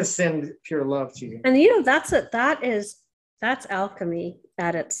is send pure love to you. And you know, that's alchemy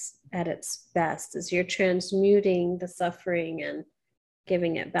at its best. Is you're transmuting the suffering and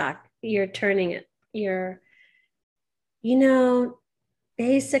giving it back. You're turning it. You're,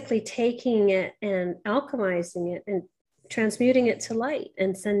 basically taking it and alchemizing it and transmuting it to light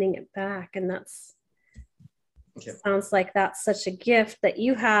and sending it back. And that's. Sounds like that's such a gift that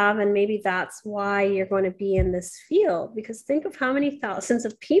you have, and maybe that's why you're going to be in this field, because think of how many thousands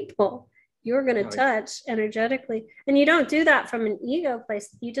of people you're going to touch energetically. And you don't do that from an ego place.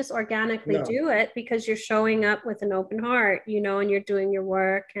 You just organically do it because you're showing up with an open heart, and you're doing your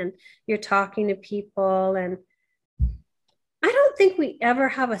work and you're talking to people. And I don't think we ever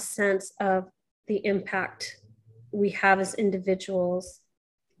have a sense of the impact we have as individuals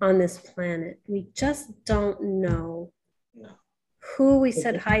on this planet. We just don't know who we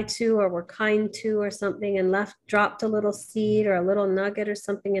said hi to or were kind to or something and dropped a little seed or a little nugget or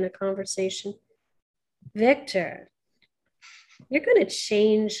something in a conversation. Victor, you're going to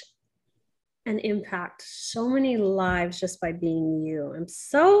change and impact so many lives just by being you. I'm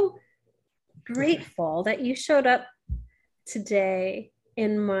so grateful that you showed up today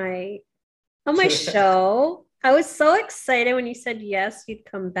on my show. I was so excited when you said yes, you'd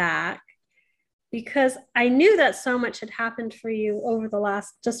come back, because I knew that so much had happened for you over the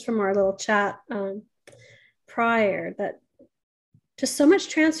last, just from our little chat prior, that just so much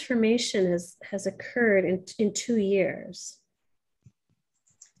transformation has occurred in 2 years.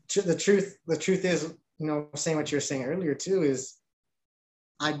 The truth is, saying what you were saying earlier too, is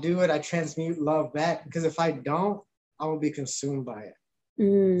I do it, I transmute love back, because if I don't, I will be consumed by it.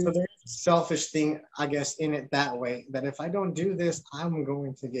 So there's a selfish thing, I guess, in it that way, that if I don't do this, I'm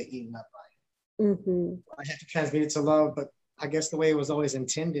going to get eaten up by it. I have to transmute it to love, but I guess the way it was always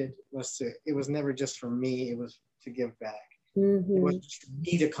intended it was never just for me, it was to give back. Mm-hmm. It wasn't for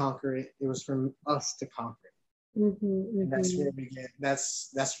me to conquer it. It was for us to conquer it. Mm-hmm. And that's where we get,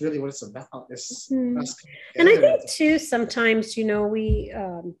 that's really what it's about. It's us And I think too, sometimes, we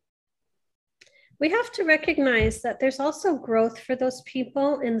have to recognize that there's also growth for those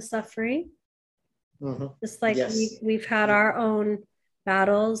people in the suffering. Just like we've had our own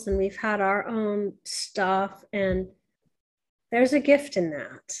battles and we've had our own stuff, and there's a gift in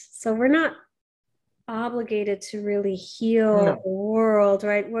that. So we're not obligated to really heal the world,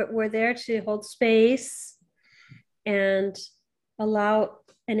 right? We're there to hold space and allow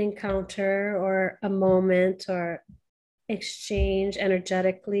an encounter or a moment or exchange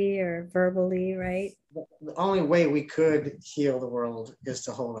energetically or verbally, right? The only way we could heal the world is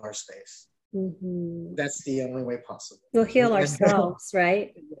to hold our space. That's the only way possible. We'll heal ourselves,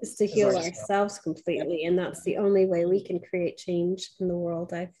 right? Is to heal ourselves completely. And that's the only way we can create change in the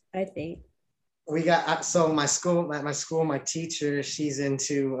world, I think. We got, so my school, my teacher, she's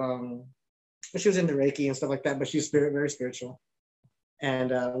into, she was into Reiki and stuff like that, but she's very spiritual. And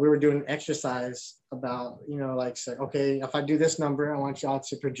we were doing an exercise about, like, say, okay, if I do this number, I want y'all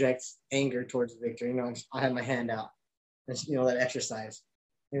to project anger towards Victor. I had my hand out, and that exercise.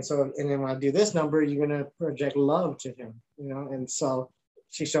 And so, and then when I do this number, you're gonna project love to him, And so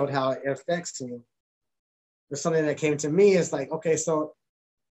she showed how it affects me. There's something that came to me is like, okay, so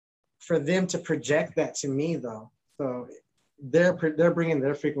for them to project that to me, though, so they're bringing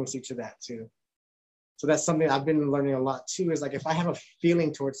their frequency to that too. So that's something I've been learning a lot too, is like if I have a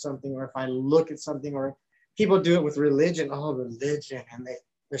feeling towards something, or if I look at something, or people do it with religion, and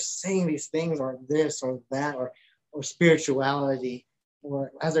they're saying these things, or this or that, or spirituality,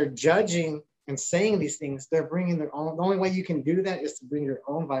 or as they're judging and saying these things, they're bringing their own. The only way you can do that is to bring your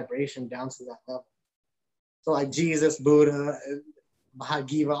own vibration down to that level. So like Jesus, Buddha,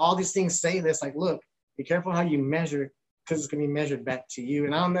 Bhagavad, all these things say this, like, look, be careful how you measure, because it's going to be measured back to you.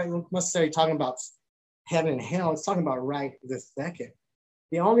 And I'm not necessarily talking about heaven and hell. It's talking about right this second.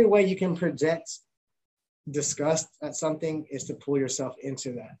 The only way you can project disgust at something is to pull yourself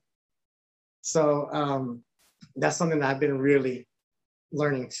into that. So that's something that I've been really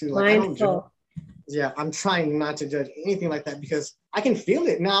learning too. Like, I'm trying not to judge anything like that, because I can feel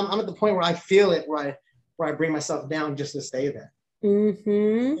it now. I'm at the point where I feel it, where I bring myself down just to stay there.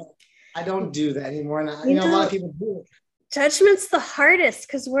 I don't do that anymore, and a lot of people do it. Judgment's the hardest,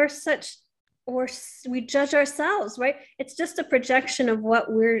 because we judge ourselves, right? It's just a projection of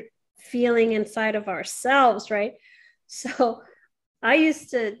what we're feeling inside of ourselves, right? So I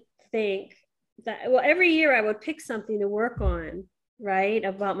used to think that, every year I would pick something to work on, right,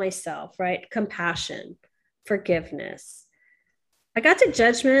 about myself, right? Compassion, forgiveness. I got to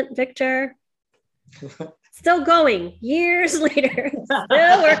judgment, Victor. Still going years later,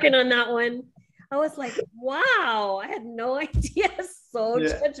 still working on that one. I was like, wow, I had no idea. So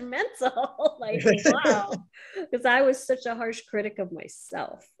judgmental. Like, wow. Because I was such a harsh critic of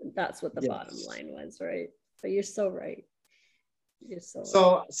myself. That's what the bottom line was, right? But you're so right.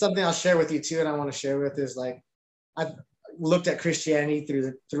 So something I'll share with you too, and I want to share with is, like, I've looked at Christianity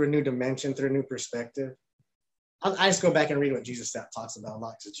through a new dimension, through a new perspective. I just go back and read what Jesus talks about a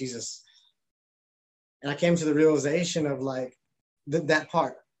lot. So Jesus, and I came to the realization of, like, that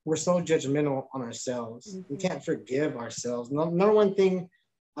part. We're so judgmental on ourselves. We can't forgive ourselves. Number one thing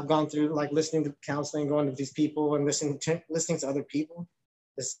I've gone through, like listening to counseling, going to these people and listening to other people,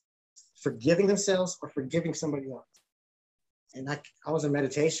 is forgiving themselves or forgiving somebody else. And I was in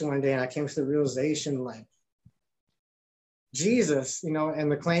meditation one day, and I came to the realization, like, Jesus,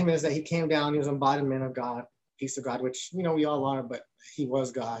 and the claim is that he came down, he was embodiment of God, piece of God, which, we all are, but he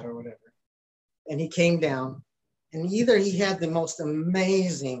was God or whatever. And he came down, and either he had the most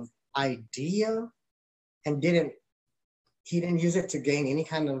amazing idea and he didn't use it to gain any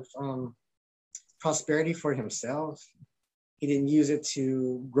kind of prosperity for himself. He didn't use it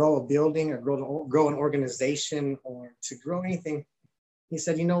to grow a building or grow an organization or to grow anything. He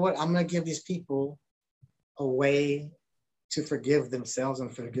said, you know what? I'm going to give these people a way to forgive themselves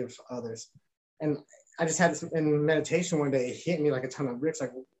and forgive others. And I just had this in meditation one day. It hit me like a ton of bricks.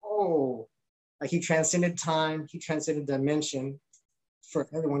 Like, whoa. Like, he transcended time. He transcended dimension for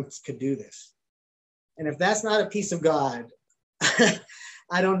everyone could do this. And if that's not a piece of God,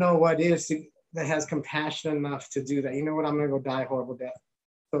 I don't know what is that has compassion enough to do that. You know what? I'm going to go die a horrible death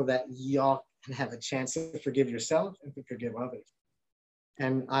so that y'all can have a chance to forgive yourself and to forgive others.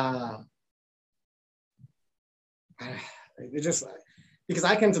 And it just, because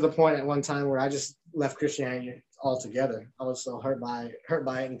I came to the point at one time where I just left Christianity altogether. I was so hurt by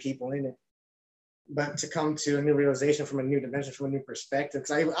it and people in it. But to come to a new realization from a new dimension, from a new perspective,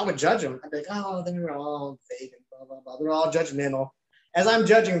 because I would judge them. I'd be like, oh, they were all fake and blah, blah, blah, blah. They're all judgmental. As I'm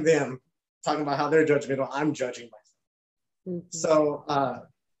judging them, talking about how they're judgmental, I'm judging myself. Mm-hmm. So, I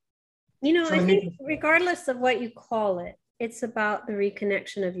think regardless of what you call it, it's about the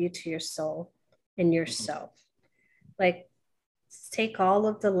reconnection of you to your soul and yourself. Like, take all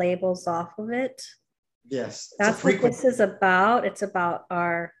of the labels off of it. Yes. That's what this is about. It's about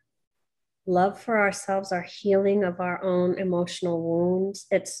our love for ourselves, our healing of our own emotional wounds.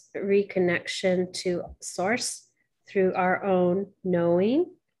 It's reconnection to source through our own knowing,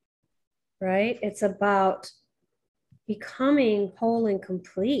 right? It's about becoming whole and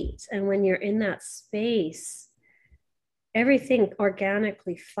complete. And when you're in that space, everything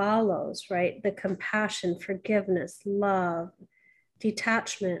organically follows, right? The compassion, forgiveness, love,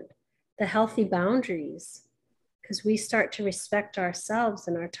 detachment, the healthy boundaries, because we start to respect ourselves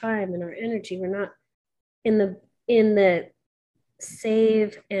and our time and our energy. We're not in the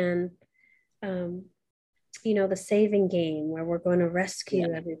save and the saving game where we're going to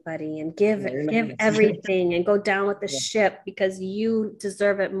rescue everybody and give everything and go down with the ship because you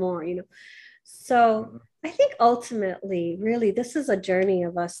deserve it more, So I think ultimately, really, this is a journey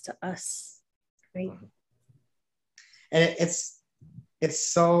of us to us, right? And it's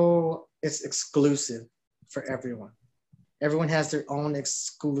exclusive for everyone. Everyone has their own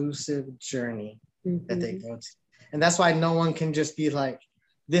exclusive journey that they go to. And that's why no one can just be like,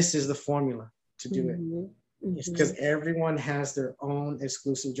 this is the formula to do it. It's because everyone has their own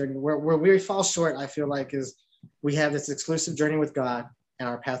exclusive journey. Where we fall short, I feel like, is we have this exclusive journey with God and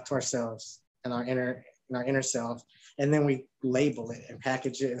our path to ourselves and our inner self. And then we label it and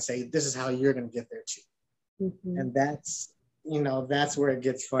package it and say, this is how you're going to get there too. And that's where it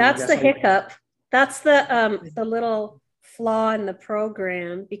gets funny. That's the hiccup. That's the little flaw in the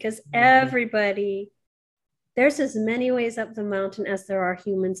program, because everybody, there's as many ways up the mountain as there are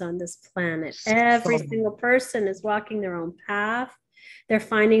humans on this planet. Every single person is walking their own path. They're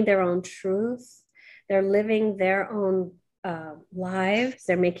finding their own truth. They're living their own lives.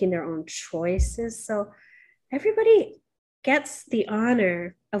 They're making their own choices. So everybody gets the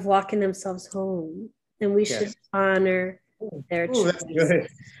honor of walking themselves home, and we should honor their choices. That's good.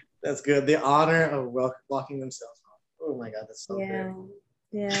 That's good. The honor of walking themselves home. Oh my God, that's so good.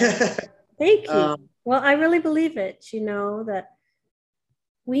 Yeah. Thank you. Well, I really believe it, that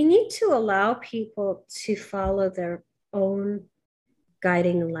we need to allow people to follow their own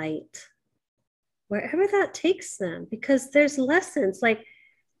guiding light, wherever that takes them, because there's lessons. Like,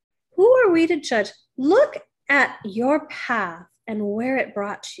 who are we to judge? Look at your path and where it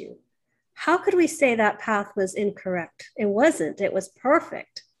brought you. How could we say that path was incorrect? It wasn't. It was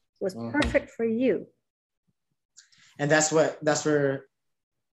perfect. It was perfect for you. And that's where,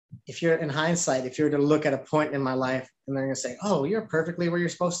 if you're in hindsight, if you were to look at a point in my life and they're going to say, oh, you're perfectly where you're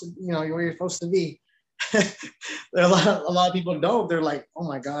supposed to, where you're supposed to be. There are a lot of people don't. They're like, oh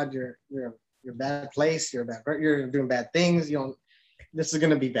my God, you're a bad place. You're doing bad things. This is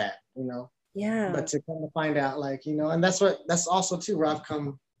going to be bad, Yeah. But to kind of find out, and that's also too where I've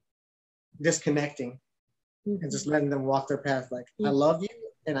come disconnecting and just letting them walk their path. Like, I love you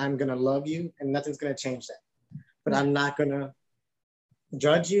and I'm going to love you and nothing's going to change that. But I'm not going to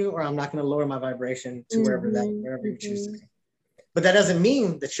judge you, or I'm not going to lower my vibration to wherever you choose to be. But that doesn't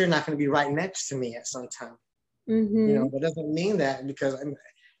mean that you're not going to be right next to me at some time. That doesn't mean that, because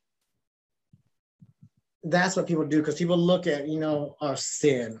that's what people do, because people look at, our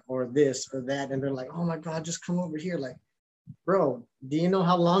sin or this or that, and they're like, oh my God, just come over here. Like, bro, do you know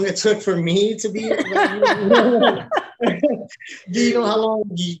how long it took for me to be? Do you know how long?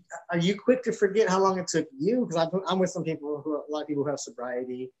 Are you quick to forget how long it took you? Because I'm with a lot of people who have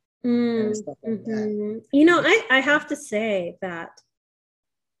sobriety and stuff like that. I have to say that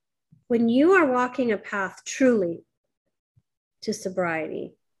when you are walking a path truly to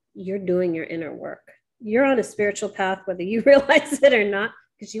sobriety, you're doing your inner work. You're on a spiritual path, whether you realize it or not,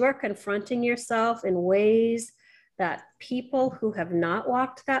 because you are confronting yourself in ways that people who have not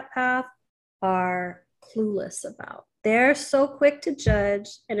walked that path are clueless about. They're so quick to judge,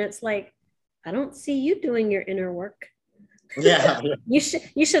 and it's like, I don't see you doing your inner work. Yeah. You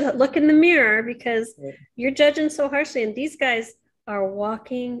should look in the mirror, because you're judging so harshly. And these guys are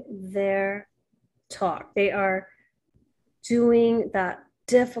walking their talk. They are doing that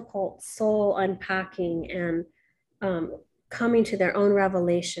difficult soul unpacking and coming to their own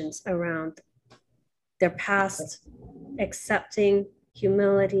revelations around their past, accepting,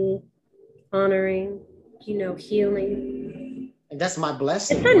 humility, honoring, healing. And that's my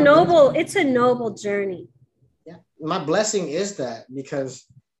blessing. It's a noble journey. Yeah. My blessing is that, because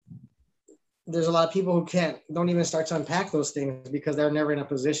there's a lot of people who don't even start to unpack those things because they're never in a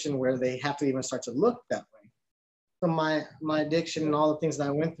position where they have to even start to look that way. from my addiction and all the things that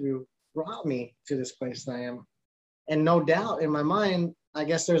I went through brought me to this place that I am. And no doubt in my mind, I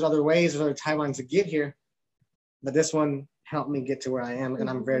guess there's other ways, there's other timelines to get here, but this one helped me get to where I am, and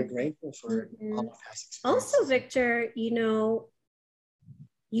I'm very grateful for all my past experiences. Also, Victor, you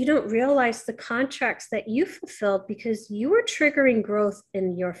don't realize the contracts that you fulfilled because you were triggering growth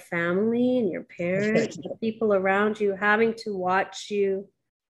in your family and your parents, the people around you, having to watch you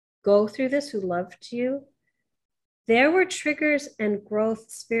go through this, who loved you. There were triggers and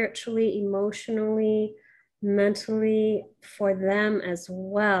growth spiritually, emotionally, mentally for them as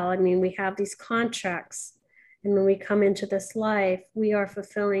well. I mean, we have these contracts. And when we come into this life, we are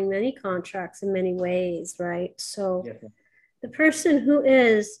fulfilling many contracts in many ways, right? So the person who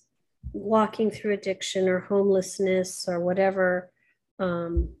is walking through addiction or homelessness or whatever,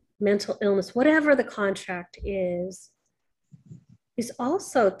 mental illness, whatever the contract is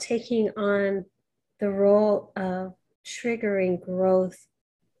also taking on the role of triggering growth,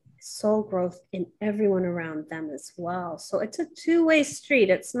 soul growth in everyone around them as well. So it's a two-way street.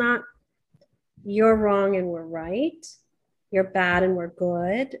 It's not you're wrong and we're right, you're bad and we're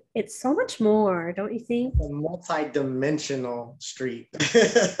good. It's so much more, don't you think? A multi-dimensional street.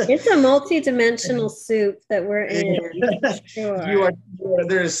 It's a multi-dimensional soup that we're in. Sure.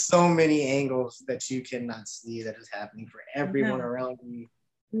 There's so many angles that you cannot see that is happening for everyone around you.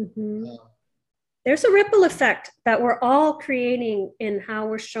 There's a ripple effect that we're all creating in how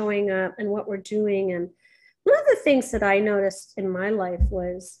we're showing up and what we're doing. And one of the things that I noticed in my life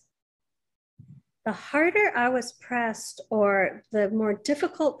was the harder I was pressed or the more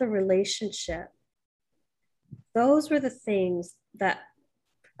difficult the relationship, those were the things that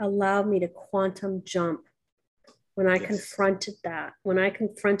allowed me to quantum jump when I confronted that, when I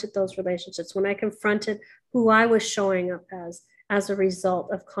confronted those relationships, when I confronted who I was showing up as a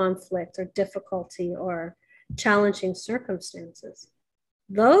result of conflict or difficulty or challenging circumstances.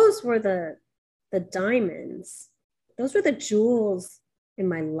 Those were the diamonds. Those were the jewels in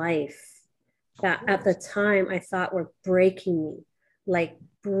my life that at the time I thought were breaking me, like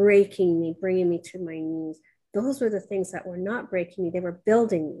breaking me, bringing me to my knees. Those were the things that were not breaking me. They were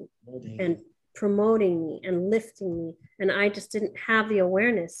building me and promoting me and lifting me. And I just didn't have the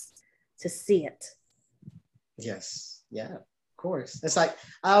awareness to see it. Yes. Yeah, of course. It's like,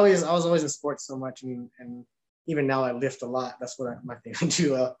 I was always in sports so much. And even now I lift a lot. That's what my thing I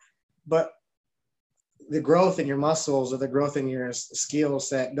do. But the growth in your muscles or the growth in your skill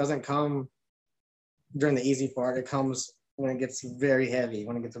set doesn't come during the easy part. It comes when it gets very heavy,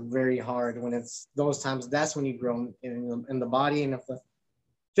 when it gets very hard, when it's those times, that's when you grow in the body. And if the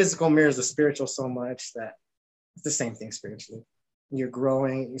physical mirrors the spiritual so much, that it's the same thing spiritually. You're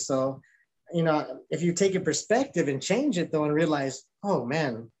growing. So, if you take a perspective and change it though, and realize, oh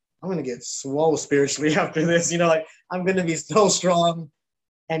man, I'm going to get swole spiritually after this, I'm going to be so strong.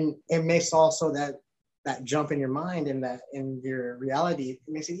 And it makes also that jump in your mind and that in your reality, it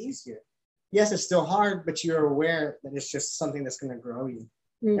makes it easier. Yes, it's still hard, but you're aware that it's just something that's going to grow you.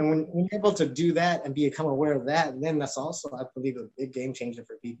 And when you're able to do that and become aware of that, then that's also, I believe, a big game changer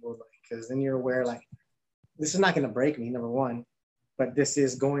for people, because then you're aware, this is not going to break me, number one, but this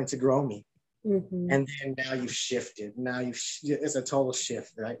is going to grow me. And then now you've shifted. It's a total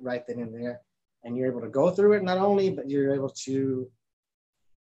shift, right then and there. And you're able to go through it not only, but you're able to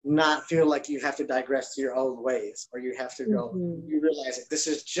not feel like you have to digress to your old ways, or you have to go, you realize that this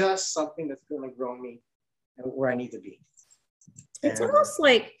is just something that's going to grow me and where I need to be. It's almost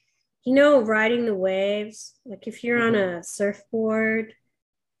like, riding the waves. Like if you're on a surfboard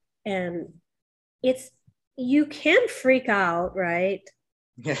and you can freak out, right?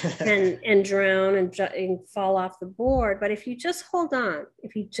 and drown and fall off the board. But if you just hold on,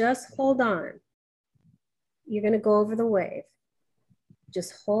 you're going to go over the wave.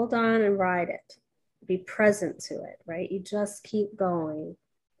 Just hold on and ride it. Be present to it, right? You just keep going.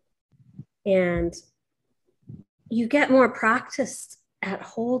 And you get more practiced at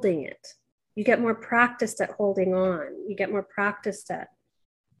holding it. You get more practiced at holding on. You get more practiced at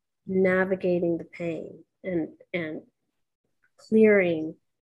navigating the pain and clearing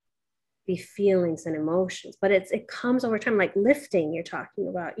the feelings and emotions. But it comes over time, like lifting you're talking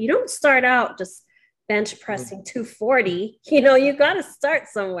about. You don't start out just bench pressing 240, you got to start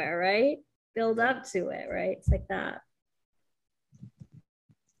somewhere, right? Build up to it, right? It's like that.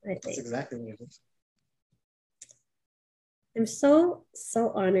 I think that's exactly what it is. I'm so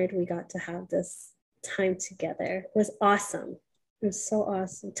honored we got to have this time together. It was awesome. It was so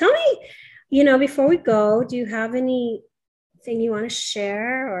awesome. Tell me, before we go, do you have anything you want to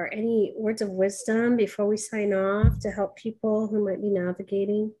share or any words of wisdom before we sign off to help people who might be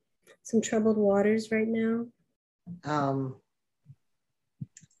navigating some troubled waters right now? Something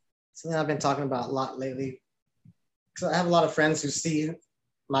I've been talking about a lot lately. Because I have a lot of friends who see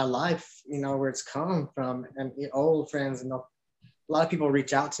my life, where it's come from, and old friends, and a lot of people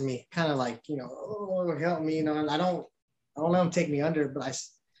reach out to me, kind of like, oh, help me, and I don't let them take me under, but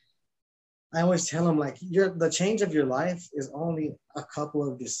I always tell them, like, the change of your life is only a couple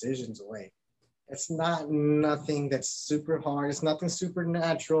of decisions away. It's nothing that's super hard. It's nothing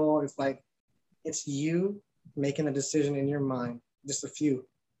supernatural. It's like, it's you making a decision in your mind, just a few,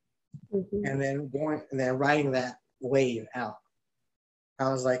 and then writing that wave out. I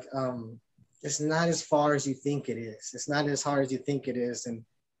was like, it's not as far as you think it is. It's not as hard as you think it is. And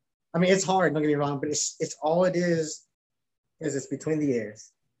I mean, it's hard, don't get me wrong, but it's all it is it's between the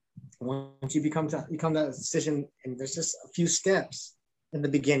ears. Once you become that decision, and there's just a few steps in the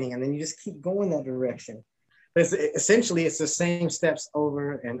beginning, and then you just keep going that direction. But essentially, it's the same steps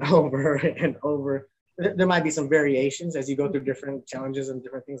over and over and over. There might be some variations as you go through different challenges and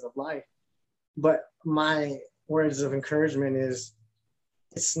different things of life. But my words of encouragement is,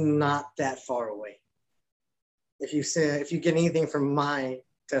 it's not that far away. If you get anything from my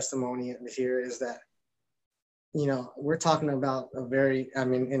testimony here, is that, we're talking about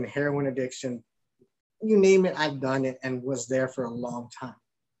in heroin addiction, you name it, I've done it and was there for a long time.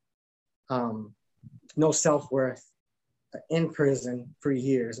 No self-worth, in prison for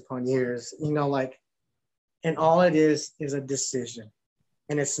years upon years, and all it is a decision.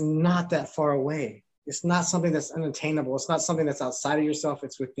 And it's not that far away. It's not something that's unattainable. It's not something that's outside of yourself.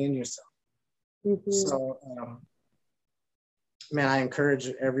 It's within yourself. So, man, I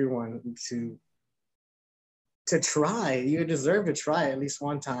encourage everyone to try. You deserve to try at least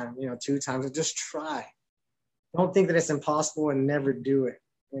one time, 2 times, and just try. Don't think that it's impossible and never do it,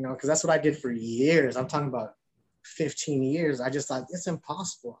 because that's what I did for years. I'm talking about 15 years. I just thought, it's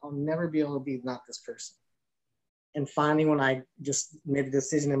impossible. I'll never be able to be not this person. And finally, when I just made a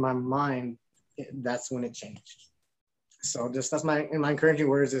decision in my mind, that's when it changed. So that's my encouraging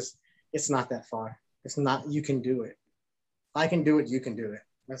words is, it's not that far. It's not, you can do it. If I can do it, you can do it.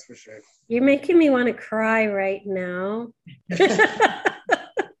 That's for sure. You're making me want to cry right now.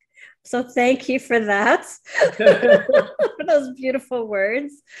 So thank you for that. For those beautiful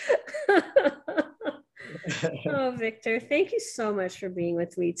words. Oh, Victor, thank you so much for being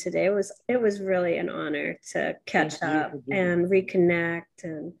with me today. It was really an honor to catch up and reconnect.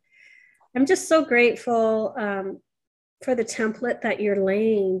 And I'm just so grateful for the template that you're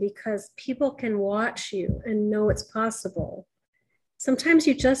laying, because people can watch you and know it's possible. Sometimes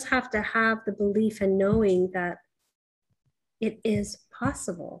you just have to have the belief and knowing that it is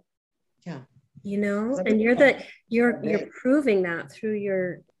possible. Yeah. And you're proving that through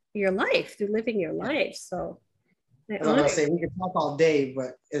your life, through living your life. So I was gonna say, we could talk all day,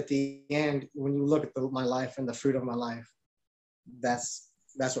 but at the end, when you look at my life and the fruit of my life, that's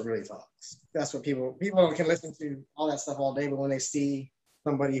what really talks. That's what people can listen to all that stuff all day, but when they see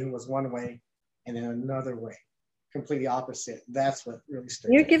somebody who was one way and then another way, completely opposite, that's what really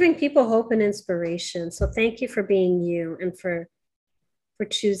sticks. You're giving people hope and inspiration. So thank you for being you and for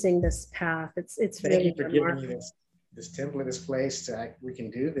choosing this path. It's thank really you for giving me this template, this place we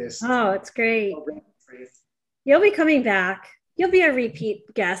can do this. Oh, it's great. You'll be coming back. You'll be a repeat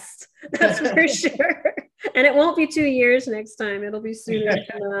guest. That's for sure. And it won't be 2 years next time. It'll be sooner.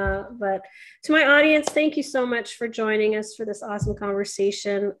 But to my audience, thank you so much for joining us for this awesome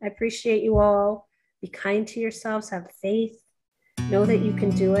conversation. I appreciate you all. Be kind to yourselves. Have faith. Know that you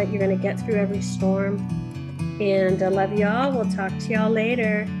can do it. You're going to get through every storm. And I love y'all. We'll talk to y'all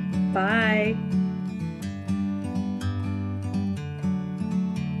later. Bye.